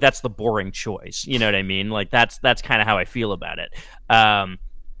feel like that's the boring choice. You know what I mean? Like that's kind of how I feel about it.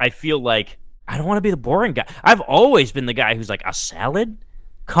 I feel like I don't want to be the boring guy. I've always been the guy who's like, a salad?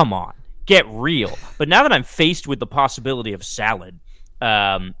 Come on, get real. But now that I'm faced with the possibility of salad,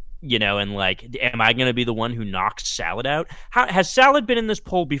 and like, am I going to be the one who knocks salad out? Has salad been in this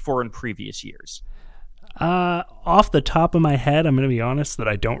poll before in previous years? Off the top of my head, I'm going to be honest that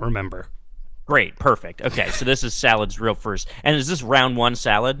I don't remember. Great, perfect. Okay, so this is salad's real first. And is this round one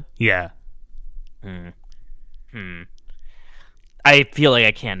salad? Yeah. I feel like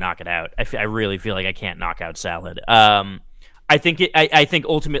I can't knock it out. I really feel like I can't knock out salad. I think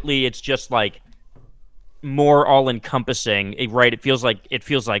ultimately it's just like more all encompassing, right? It feels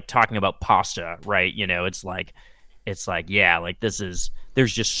like talking about pasta, right? It's like yeah, like there's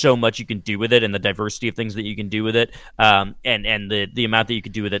just so much you can do with it, and the diversity of things that you can do with it, and the amount that you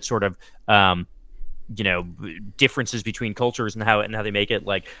could do with it, sort of, differences between cultures and how they make it.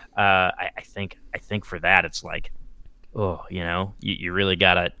 Like, I think for that it's like, oh, you really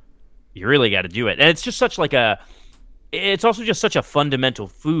gotta do it, and it's just such like it's also just such a fundamental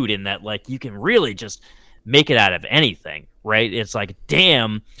food in that like you can really just make it out of anything, right? It's like,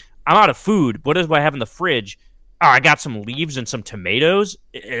 damn, I'm out of food. What do I have in the fridge? oh, I got some leaves and some tomatoes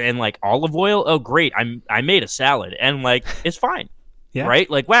and like olive oil. Oh, great. I made a salad and like, it's fine. Yeah. Right?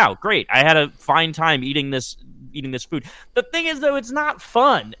 Like, wow, great. I had a fine time eating this food. The thing is, though, it's not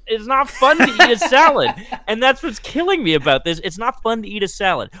fun. It's not fun to eat a salad. And that's what's killing me about this. It's not fun to eat a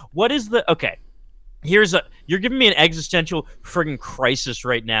salad. What is the... Okay, you're giving me an existential friggin' crisis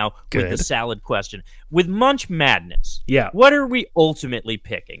right now with the salad question. With Munch Madness, what are we ultimately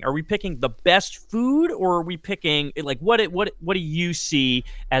picking? Are we picking the best food, or are we picking, like, what do you see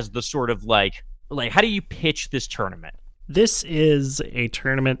as the sort of, like how do you pitch this tournament? This is a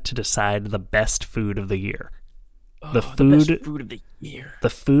tournament to decide the best food of the year. The best food of the year. The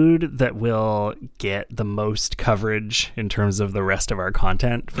food that will get the most coverage in terms of the rest of our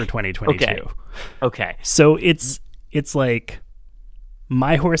content for 2022. Okay. So it's like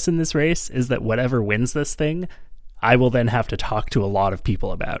my horse in this race is that whatever wins this thing, I will then have to talk to a lot of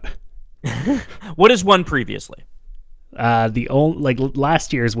people about. What has won previously?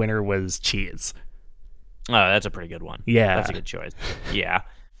 Last year's winner was cheese. Oh, that's a pretty good one. Yeah. That's a good choice. Yeah.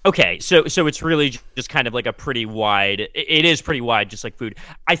 Okay, so it's really just kind of like a pretty wide... It is pretty wide, just like food.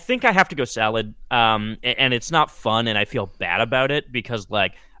 I think I have to go salad, and it's not fun, and I feel bad about it because,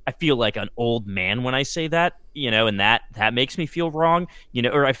 like, I feel like an old man when I say that, and that makes me feel wrong,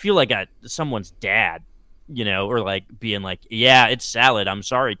 or I feel like someone's dad, or like being like, yeah, it's salad. I'm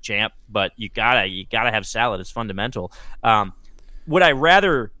sorry, champ, but you gotta have salad. It's fundamental. Would I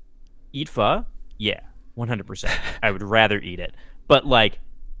rather eat pho? Yeah, 100%. I would rather eat it, but like...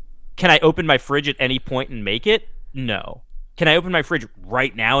 Can I open my fridge at any point and make it? No. Can I open my fridge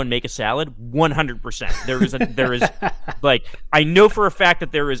right now and make a salad? 100%. There is like, I know for a fact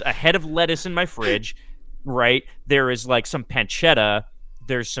that there is a head of lettuce in my fridge, right? There is like some pancetta.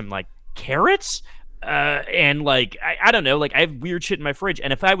 There's some like carrots. And like, I don't know, like I have weird shit in my fridge.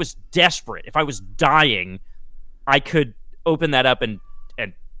 And if I was desperate, if I was dying, I could open that up and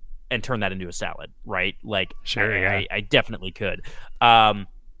turn that into a salad, right? Like, sure, I definitely could.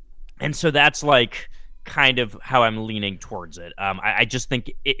 And so that's like kind of how I'm leaning towards it. I just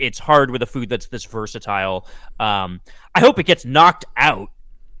think it's hard with a food that's this versatile. I hope it gets knocked out.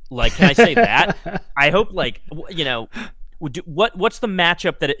 Like, can I say that? I hope, like, what's the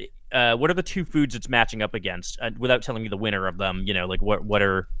matchup that what are the two foods it's matching up against without telling me the winner of them? Like what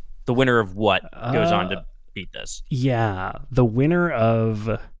are the winner of what goes on to beat this? Yeah, the winner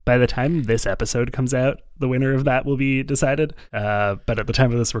of... By the time this episode comes out, the winner of that will be decided. But at the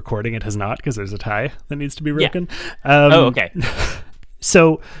time of this recording, it has not, because there's a tie that needs to be broken. Yeah. Okay.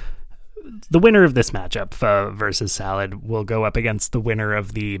 So the winner of this matchup, pho versus salad, will go up against the winner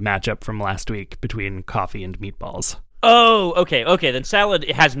of the matchup from last week between coffee and meatballs. Oh, okay. Then salad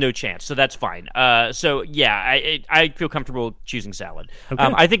has no chance, so that's fine. So yeah, I feel comfortable choosing salad. Okay.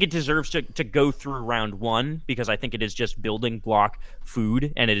 I think it deserves to go through round one because I think it is just building block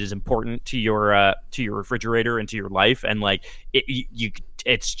food, and it is important to your refrigerator and to your life, and like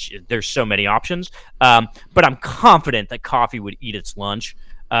there's so many options. But I'm confident that coffee would eat its lunch,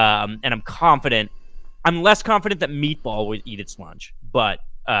 and I'm less confident that meatball would eat its lunch, but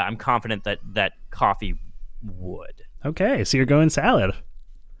I'm confident that coffee would. Okay, so you're going salad.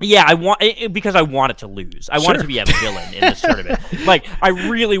 Yeah, I want it because I want it to lose. I want it to be a villain in this tournament. Like, I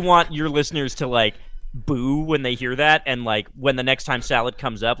really want your listeners to like boo when they hear that, and like when the next time salad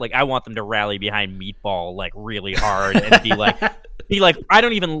comes up, like I want them to rally behind meatball like really hard and be like, I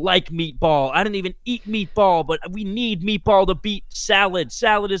don't even like meatball. I don't even eat meatball, but we need meatball to beat salad.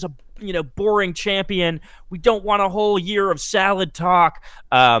 Salad is a boring champion. We don't want a whole year of salad talk.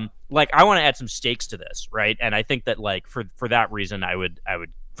 Like, I want to add some stakes to this, right? And I think that, like, for that reason, I would,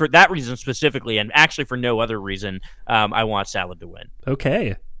 for that reason specifically, and actually for no other reason, I want salad to win.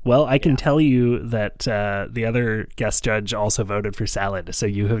 Okay. Well, I can tell you that the other guest judge also voted for salad, so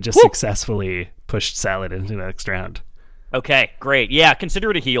you have just successfully pushed salad into the next round. Okay, great. Yeah,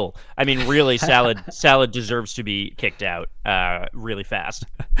 consider it a heel. I mean, really, salad deserves to be kicked out really fast.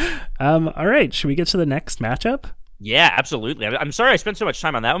 All right, should we get to the next matchup? Yeah, absolutely. I'm sorry I spent so much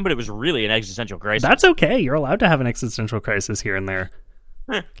time on that one, but it was really an existential crisis. That's okay. You're allowed to have an existential crisis here and there.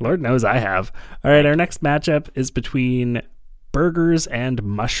 Lord knows I have. All right, our next matchup is between burgers and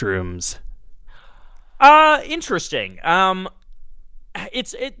mushrooms. Interesting.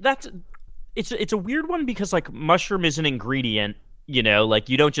 It's a weird one because like mushroom is an ingredient, like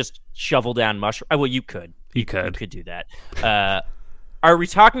you don't just shovel down mushroom. Oh, well, you could. You could do that. Are we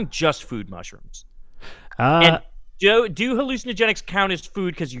talking just food mushrooms? And do hallucinogenics count as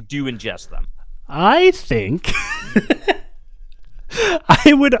food because you do ingest them? I think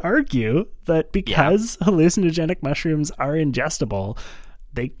I would argue that because hallucinogenic mushrooms are ingestible,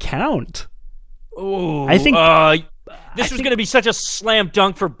 they count. Oh, I think- this was going to be such a slam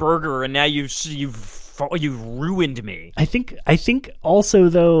dunk for Burger, and now you've ruined me. I think also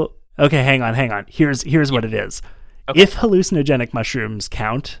though. Okay, hang on. Here's what it is. Okay. If hallucinogenic mushrooms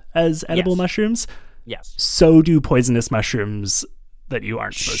count as edible Yes. mushrooms, Yes. so do poisonous mushrooms that you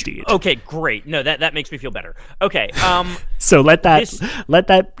aren't supposed to eat. Okay, great. No, that makes me feel better. Okay. So let that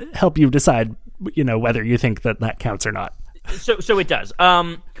This- help you decide, whether you think that counts or not. So it does.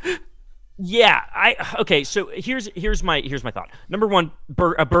 Yeah. Okay. So here's my thought. Number one,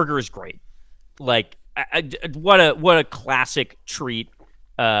 a burger is great. Like, what a classic treat.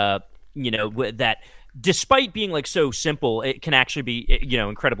 That despite being like so simple, it can actually be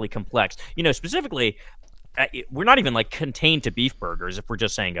incredibly complex. Specifically. We're not even like contained to beef burgers if we're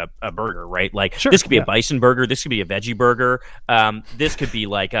just saying a burger, right? Like this could be a bison burger, this could be a veggie burger, this could be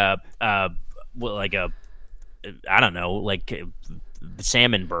like a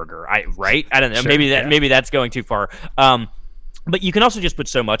salmon burger, right? I don't know. Sure, Maybe that's going too far. But you can also just put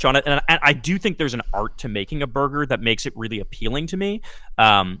so much on it, and I do think there's an art to making a burger that makes it really appealing to me.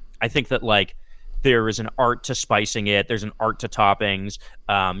 I think that like there is an art to spicing it. There's an art to toppings.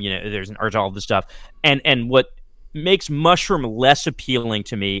 There's an art to all this stuff. And what makes mushroom less appealing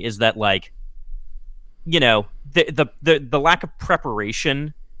to me is that like, the lack of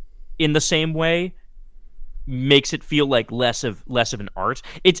preparation in the same way makes it feel like less of an art.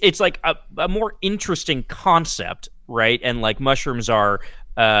 It's like a more interesting concept, right? And like mushrooms are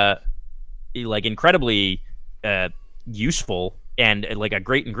like incredibly useful and like a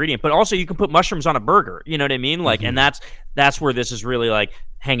great ingredient, but also you can put mushrooms on a burger. You know what I mean? Like, and that's where this is really like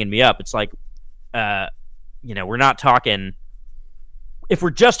hanging me up. It's like, we're not talking. If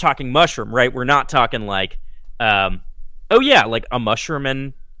we're just talking mushroom, right? We're not talking like, like a mushroom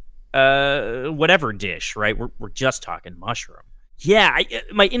and whatever dish, right? We're just talking mushroom. Yeah,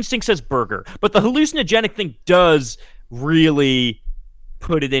 my instinct says burger, but the hallucinogenic thing does really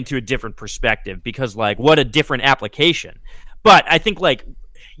put it into a different perspective because like what a different application. But I think like,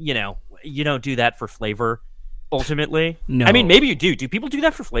 you don't do that for flavor ultimately. No. I mean, maybe you do. Do people do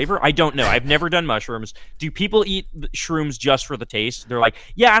that for flavor? I don't know. I've never done mushrooms. Do people eat shrooms just for the taste? They're like,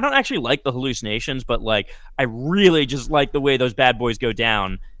 yeah, I don't actually like the hallucinations, but like I really just like the way those bad boys go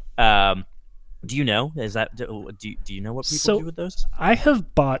down. Do you know? Do you know what people do with those? I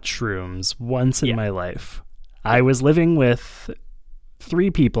have bought shrooms once in my life. I was living with 3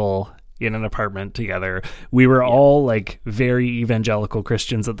 people in an apartment together. We were all like very evangelical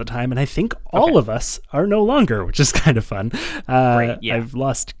Christians at the time, and I think all of us are no longer, which is kind of fun. I've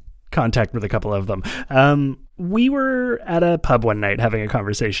lost contact with a couple of them. We were at a pub one night having a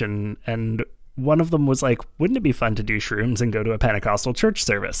conversation, and one of them was like, wouldn't it be fun to do shrooms and go to a Pentecostal church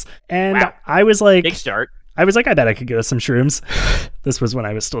service? And wow. I was like, big start. I was like, I bet I could get us some shrooms. This was when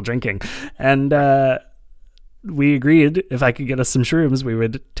I was still drinking. And we agreed if I could get us some shrooms, we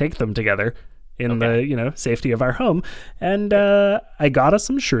would take them together in the, safety of our home. And I got us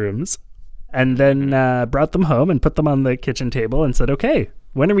some shrooms and then brought them home and put them on the kitchen table and said, okay,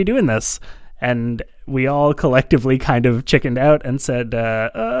 when are we doing this? And we all collectively kind of chickened out and said,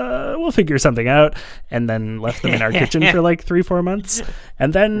 we'll figure something out, and then left them in our kitchen for like 3-4 months.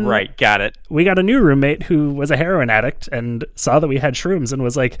 And then got it. We got a new roommate who was a heroin addict and saw that we had shrooms and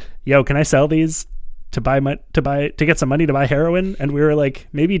was like, yo, can I sell these to get some money to buy heroin? And we were like,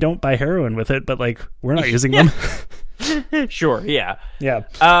 maybe don't buy heroin with it, but like we're not using them. Sure, yeah.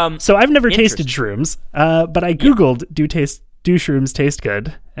 Yeah. So I've never tasted shrooms, but I Googled, do shrooms taste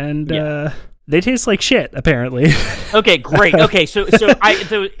good? And they taste like shit, apparently. Okay, great. Okay, so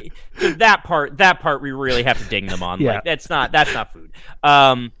that part we really have to ding them on. Yeah. Like that's not food.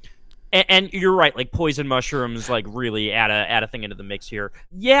 And you're right, like poison mushrooms, like really add a thing into the mix here.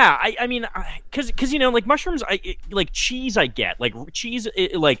 Yeah, I mean, because like mushrooms, like cheese, I get like cheese,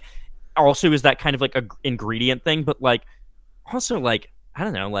 like also is that kind of like a ingredient thing, but like also like I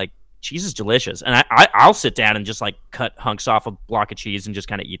don't know, like cheese is delicious, and I'll sit down and just like cut hunks off a block of cheese and just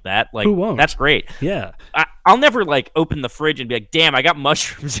kind of eat that. Like, who won't? That's great. Yeah, I'll never like open the fridge and be like, damn, I got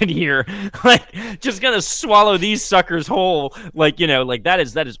mushrooms in here. Like, just gonna swallow these suckers whole. Like, like that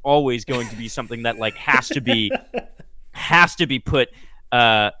is always going to be something that like has to be put,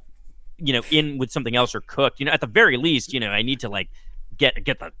 in with something else or cooked. At the very least, I need to like get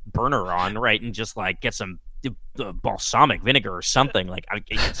the burner on, right, and just like get some balsamic vinegar or something. Like I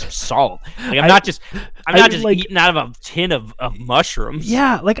get some salt. Like I'm not just like, eating out of a tin of mushrooms.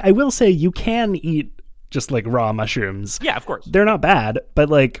 Yeah, like I will say you can eat just like raw mushrooms. Yeah, of course. They're not bad, but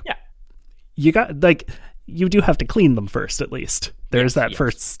like you got like you do have to clean them first at least. There's that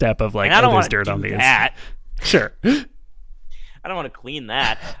first step of like there's dirt on these. That. Sure. I don't want to clean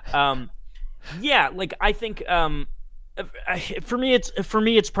that. Yeah, like I think for me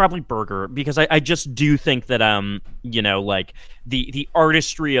it's probably burger, because I just do think that like the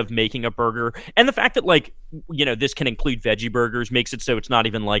artistry of making a burger, and the fact that like this can include veggie burgers, makes it so it's not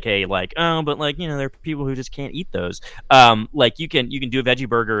even like but like there are people who just can't eat those. Like you can do a veggie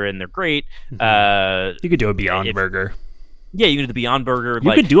burger and they're great. You could do a Beyond Burger. Yeah, you can do the Beyond Burger.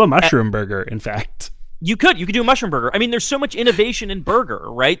 You could do a mushroom burger, in fact. You could do a mushroom burger. I mean, there's so much innovation in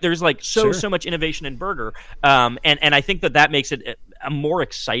burger, right? There's like so much innovation in burger, and I think that makes it a more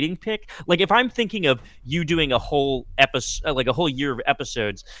exciting pick. Like if I'm thinking of you doing a whole episode, like a whole year of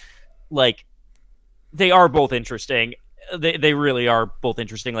episodes, like they are both interesting. They really are both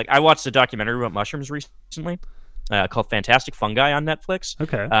interesting. Like I watched a documentary about mushrooms recently called Fantastic Fungi on Netflix.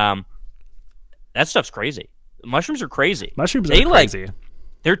 Okay, that stuff's crazy. Mushrooms are crazy. Mushrooms are crazy.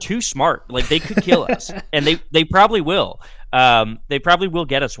 They're too smart. Like they could kill us, and they probably will. They probably will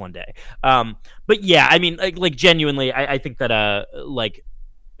get us one day. But yeah, I mean, like genuinely, I think that like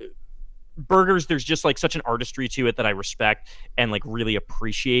burgers, there's just like such an artistry to it that I respect and like really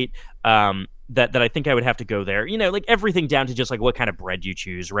appreciate. That I think I would have to go there. Like everything down to just like what kind of bread you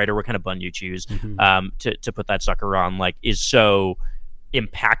choose, right, or what kind of bun you choose to put that sucker on, like is so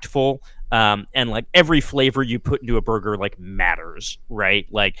impactful. And like every flavor you put into a burger like matters, right?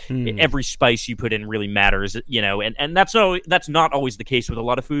 Like every spice you put in really matters, and that's not always the case with a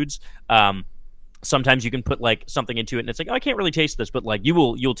lot of foods. Sometimes you can put like something into it and it's like, oh, I can't really taste this, but like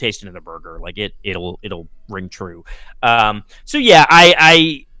you'll taste it in a burger. Like it'll ring true. So yeah,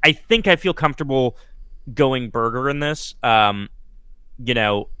 I think I feel comfortable going burger in this. I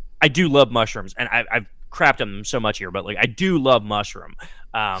do love mushrooms, and I've crapped on them so much here, but like I do love mushroom.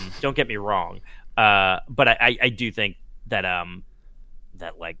 Don't get me wrong, but I do think that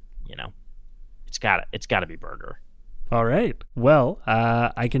that like it's gotta be burger. All right. Well,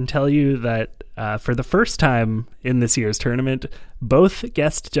 I can tell you that for the first time in this year's tournament, both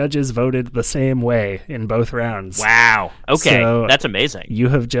guest judges voted the same way in both rounds. Wow. Okay, so that's amazing. You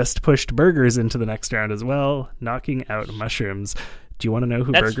have just pushed burgers into the next round as well, knocking out mushrooms. Do you want to know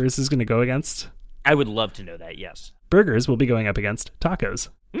who burgers is going to go against? I would love to know that, yes. Burgers will be going up against tacos.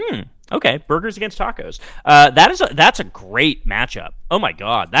 Okay, burgers against tacos. That's a great matchup. Oh my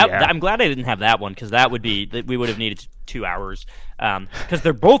god, I'm glad I didn't have that one, because we would have needed 2 hours. Because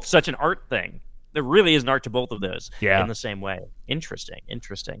they're both such an art thing. There really is an art to both of those in the same way. Interesting.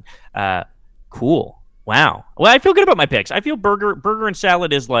 Cool. Wow. Well, I feel good about my picks. I feel burger and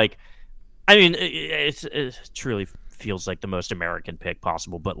salad is like, I mean, it truly feels like the most American pick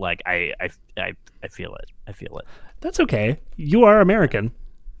possible, but like I feel it. That's okay. You are American.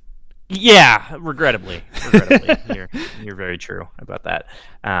 Yeah, regrettably. You're very true about that.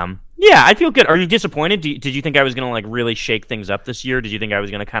 Yeah, I feel good. Are you disappointed? Did you think I was gonna like really shake things up this year? Did you think I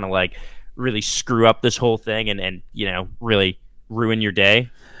was gonna kind of like really screw up this whole thing and really ruin your day?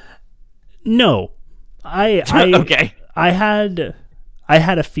 No, okay. I had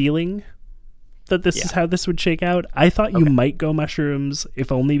a feeling that this is how this would shake out. I thought you might go mushrooms,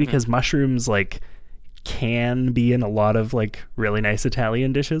 if only because mushrooms like can be in a lot of like really nice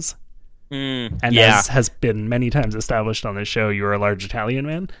Italian dishes. And as has been many times established on this show, you're a large Italian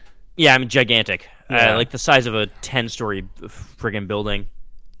man. Yeah, I'm gigantic. Like the size of a 10-story friggin' building.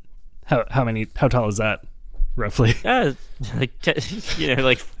 How tall is that, roughly? Like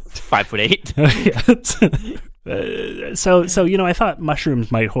 5'8". So I thought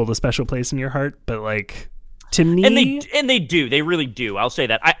mushrooms might hold a special place in your heart, but like to me, and they do. They really do. I'll say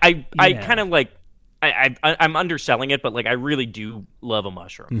that. I kind of like. I'm underselling it, but like I really do love a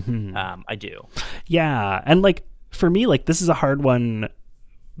mushroom. I do. Yeah, and like for me, like this is a hard one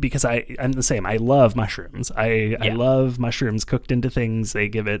because I'm the same. I love mushrooms. I love mushrooms cooked into things. They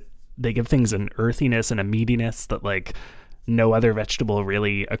give things an earthiness and a meatiness that like no other vegetable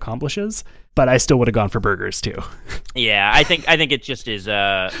really accomplishes. But I still would have gone for burgers too. Yeah, I think it just is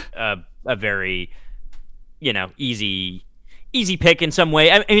a very easy pick in some way.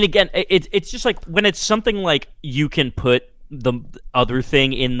 I mean, again, it's just like when it's something like you can put the other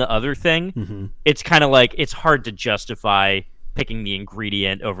thing in the other thing, it's kind of like it's hard to justify picking the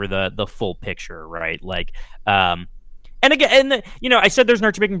ingredient over the full picture, right? Like, and again, I said there's an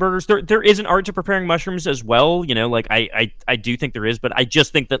art to making burgers. There is an art to preparing mushrooms as well. Like I do think there is, but I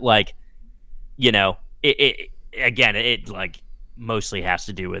just think that like, it like mostly has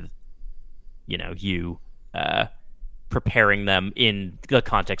to do with, you preparing them in the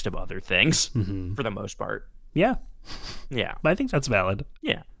context of other things for the most part. Yeah. Yeah. I think that's valid.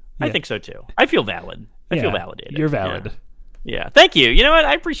 Yeah. I think so too. I feel valid. I feel validated. You're valid. Yeah. Thank you. You know what?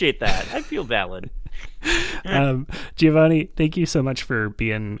 I appreciate that. I feel valid. Giovanni, thank you so much for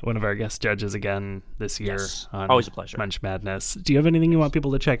being one of our guest judges again this year. Yes, on always a pleasure. Munch Madness. Do you have anything you want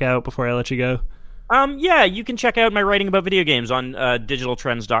people to check out before I let you go? Yeah, you can check out my writing about video games on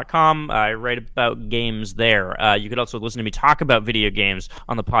digitaltrends.com. I write about games there. You could also listen to me talk about video games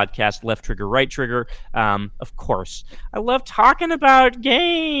on the podcast Left Trigger, Right Trigger. Of course, I love talking about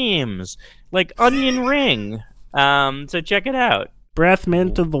games like Onion Ring. So check it out. Breath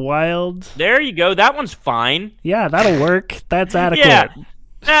Mint of the Wild. There you go. That one's fine. Yeah, that'll work. That's adequate.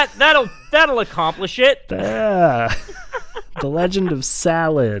 Yeah, that'll accomplish it. The Legend of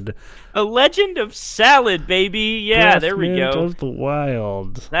Salad. A Legend of Salad, baby. Yeah, Breath there we Mint go. of the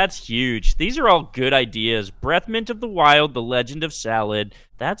Wild. That's huge. These are all good ideas. Breath Mint of the Wild, The Legend of Salad.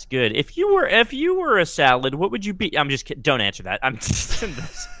 That's good. If you were a salad, what would you be? I'm just kidding. Don't answer that. I'm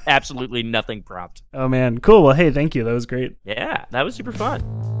that's absolutely nothing prompt. Oh man, cool. Well, hey, thank you. That was great. Yeah, that was super fun.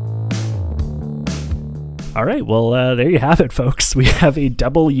 All right, well, there you have it, folks. We have a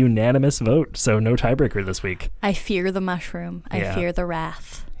double unanimous vote, so no tiebreaker this week. I fear the mushroom. I Yeah. fear the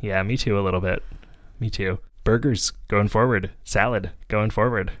wrath. Yeah, me too, a little bit. Me too. Burgers going forward. Salad going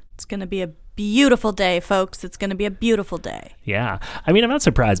forward. It's going to be a beautiful day, folks. It's going to be a beautiful day. Yeah. I mean, I'm not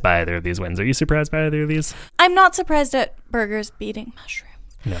surprised by either of these wins. Are you surprised by either of these? I'm not surprised at burgers beating mushrooms.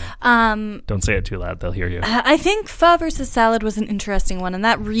 No. Don't say it too loud. They'll hear you. I think pho versus salad was an interesting one, and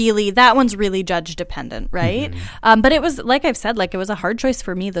that one's really judge dependent, right? But it was, like I've said, it was a hard choice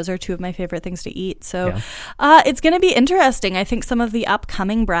for me. Those are two of my favorite things to eat. So it's going to be interesting. I think some of the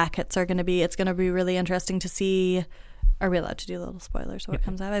upcoming brackets it's going to be really interesting to see. Are we allowed to do little spoilers of what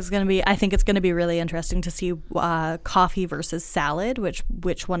comes out? I think it's going to be really interesting to see coffee versus salad,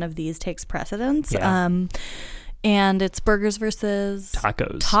 which one of these takes precedence. Yeah. And it's burgers versus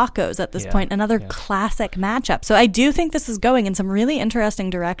tacos at this point. Another classic matchup. So I do think this is going in some really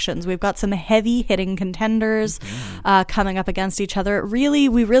interesting directions. We've got some heavy hitting contenders coming up against each other. We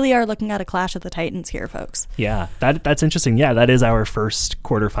really are looking at a clash of the titans here, folks. Yeah, that's interesting. Yeah, that is our first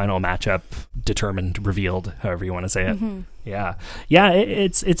quarterfinal matchup determined, revealed, however you want to say it. Yeah,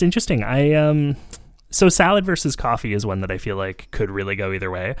 it's interesting. So salad versus coffee is one that I feel like could really go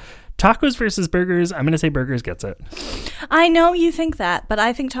either way. Tacos versus burgers, I'm going to say burgers gets it. I know you think that, but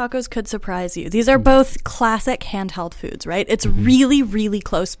I think tacos could surprise you. These are both classic handheld foods, right? It's really, really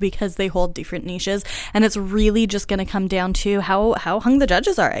close because they hold different niches, and it's really just going to come down to how hung the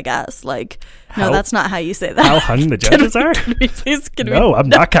judges are, I guess. No, that's not how you say that. How hung the judges are? I'm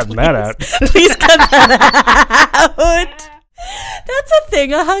not cutting that out. Please cut that out. That's a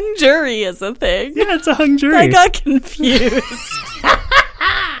thing. A hung jury is a thing. Yeah, it's a hung jury. I got confused.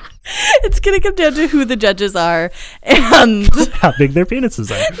 It's going to come down to who the judges are and how big their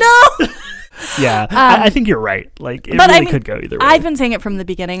penises are. No. Yeah, I think you're right. It could go either way. I've been saying it from the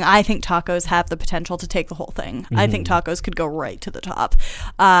beginning. I think tacos have the potential to take the whole thing. I think tacos could go right to the top.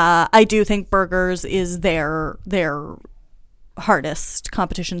 I do think burgers is their hardest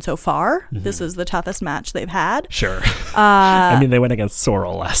competition so far. This is the toughest match they've had. Sure. They went against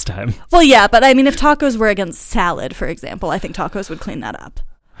Sorrel last time. Well, yeah, but if tacos were against salad, for example, I think tacos would clean that up.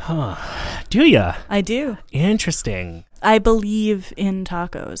 Huh. Do ya? I do. Interesting. I believe in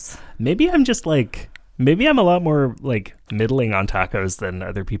tacos. Maybe I'm just maybe I'm a lot more middling on tacos than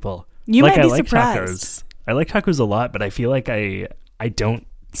other people. You might be surprised. surprised. I like tacos a lot, but I feel like I don't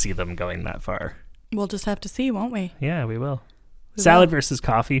see them going that far. We'll just have to see, won't we? Yeah, we will. Salad versus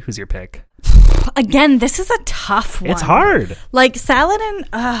coffee, who's your pick? Again, this is a tough one. It's hard. Salad and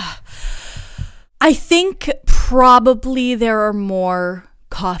I think probably there are more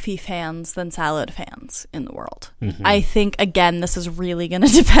coffee fans than salad fans in the world. I think, again, this is really going to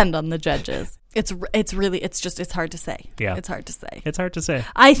depend on the judges. It's hard to say. Yeah. It's hard to say. It's hard to say.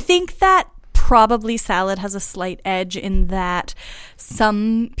 I think that probably salad has a slight edge in that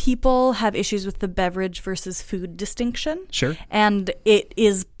some people have issues with the beverage versus food distinction. Sure. And it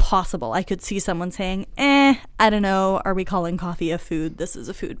is possible. I could see someone saying, I don't know, are we calling coffee a food? This is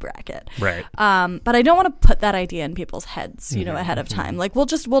a food bracket. Right. But I don't want to put that idea in people's heads, ahead of time. We'll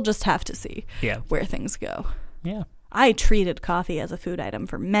just have to see where things go. Yeah. I treated coffee as a food item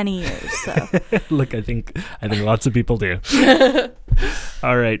for many years. So look, I think lots of people do.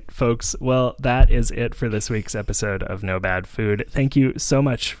 All right, folks. Well, that is it for this week's episode of No Bad Food. Thank you so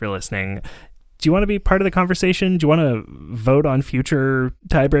much for listening. Do you want to be part of the conversation? Do you want to vote on future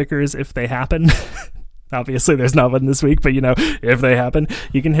tiebreakers if they happen? Obviously, there's not one this week, but if they happen,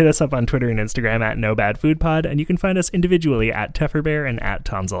 you can hit us up on Twitter and Instagram at NoBadFoodPod, and you can find us individually at Tefferbear and at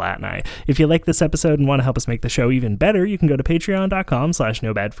TomZalatni. If you like this episode and want to help us make the show even better, you can go to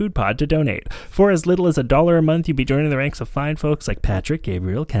patreon.com/NoBadFoodPod to donate. For as little as $1 a month, you'll be joining the ranks of fine folks like Patrick,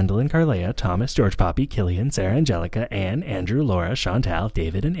 Gabriel, Kendall, and Carlea, Thomas, George Poppy, Killian, Sarah, Angelica, Anne, Andrew, Laura, Chantal,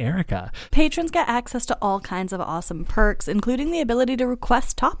 David, and Erica. Patrons get access to all kinds of awesome perks, including the ability to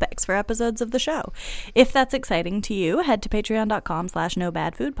request topics for episodes of the show. If that's exciting to you, head to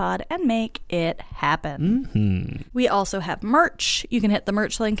patreon.com/NoBadFoodPod and make it happen. Mm-hmm. We also have merch. You can hit the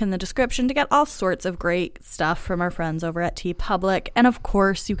merch link in the description to get all sorts of great stuff from our friends over at TeePublic. And of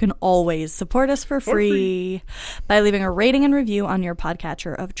course, you can always support us for free by leaving a rating and review on your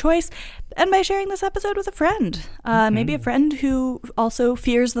podcatcher of choice and by sharing this episode with a friend. Maybe a friend who also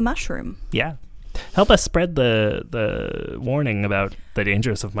fears the mushroom. Yeah. Help us spread the warning about the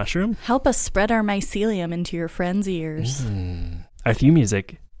dangers of mushroom. Help us spread our mycelium into your friends' ears. Our theme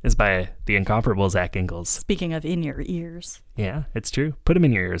music is by the incomparable Zach Ingalls. Speaking of in your ears. Yeah, it's true. Put them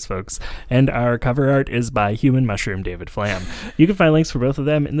in your ears, folks. And our cover art is by Human Mushroom David Flam. You can find links for both of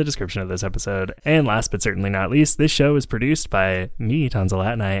them in the description of this episode. And last but certainly not least, this show is produced by me, Tom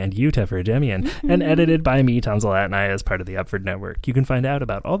Zalatni, and you, Teffer Demian, and edited by me, Tom Zalatni, as part of the Upford Network. You can find out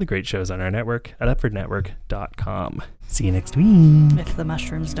about all the great shows on our network at upfordnetwork.com. See you next week. If the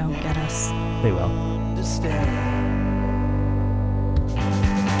mushrooms don't get us. They will. Understand.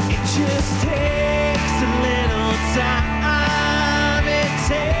 It just takes a little time. It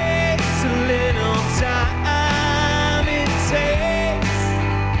takes a little time. It takes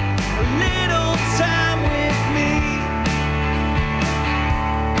a little time with me.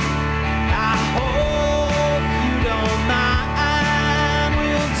 I hope you don't mind.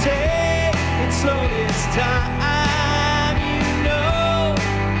 We'll take it slow this time. You know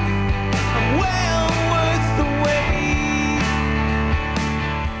I'm well worth the wait.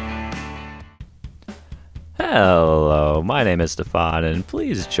 Hello, my name is Stefan, and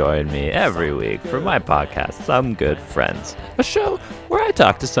please join me every week for my podcast, Some Good Friends, a show where I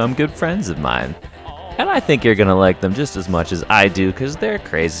talk to some good friends of mine. And I think you're going to like them just as much as I do, because they're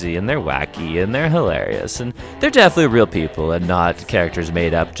crazy, and they're wacky, and they're hilarious, and they're definitely real people and not characters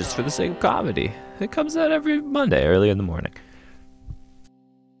made up just for the sake of comedy. It comes out every Monday, early in the morning.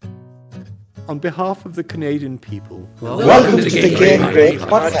 On behalf of the Canadian people, Welcome to the Gay and Grey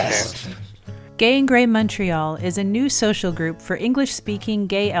Podcast. Gay and Grey Montreal is a new social group for English-speaking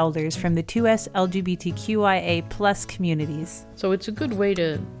gay elders from the 2S LGBTQIA+ communities. So it's a good way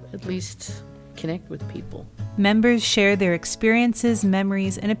to at least connect with people. Members share their experiences,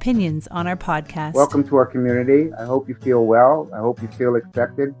 memories, and opinions on our podcast. Welcome to our community. I hope you feel well. I hope you feel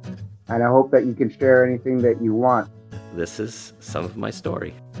accepted. And I hope that you can share anything that you want. This is some of my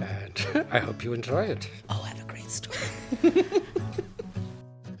story. And I hope you enjoy it. Oh, I have a great story.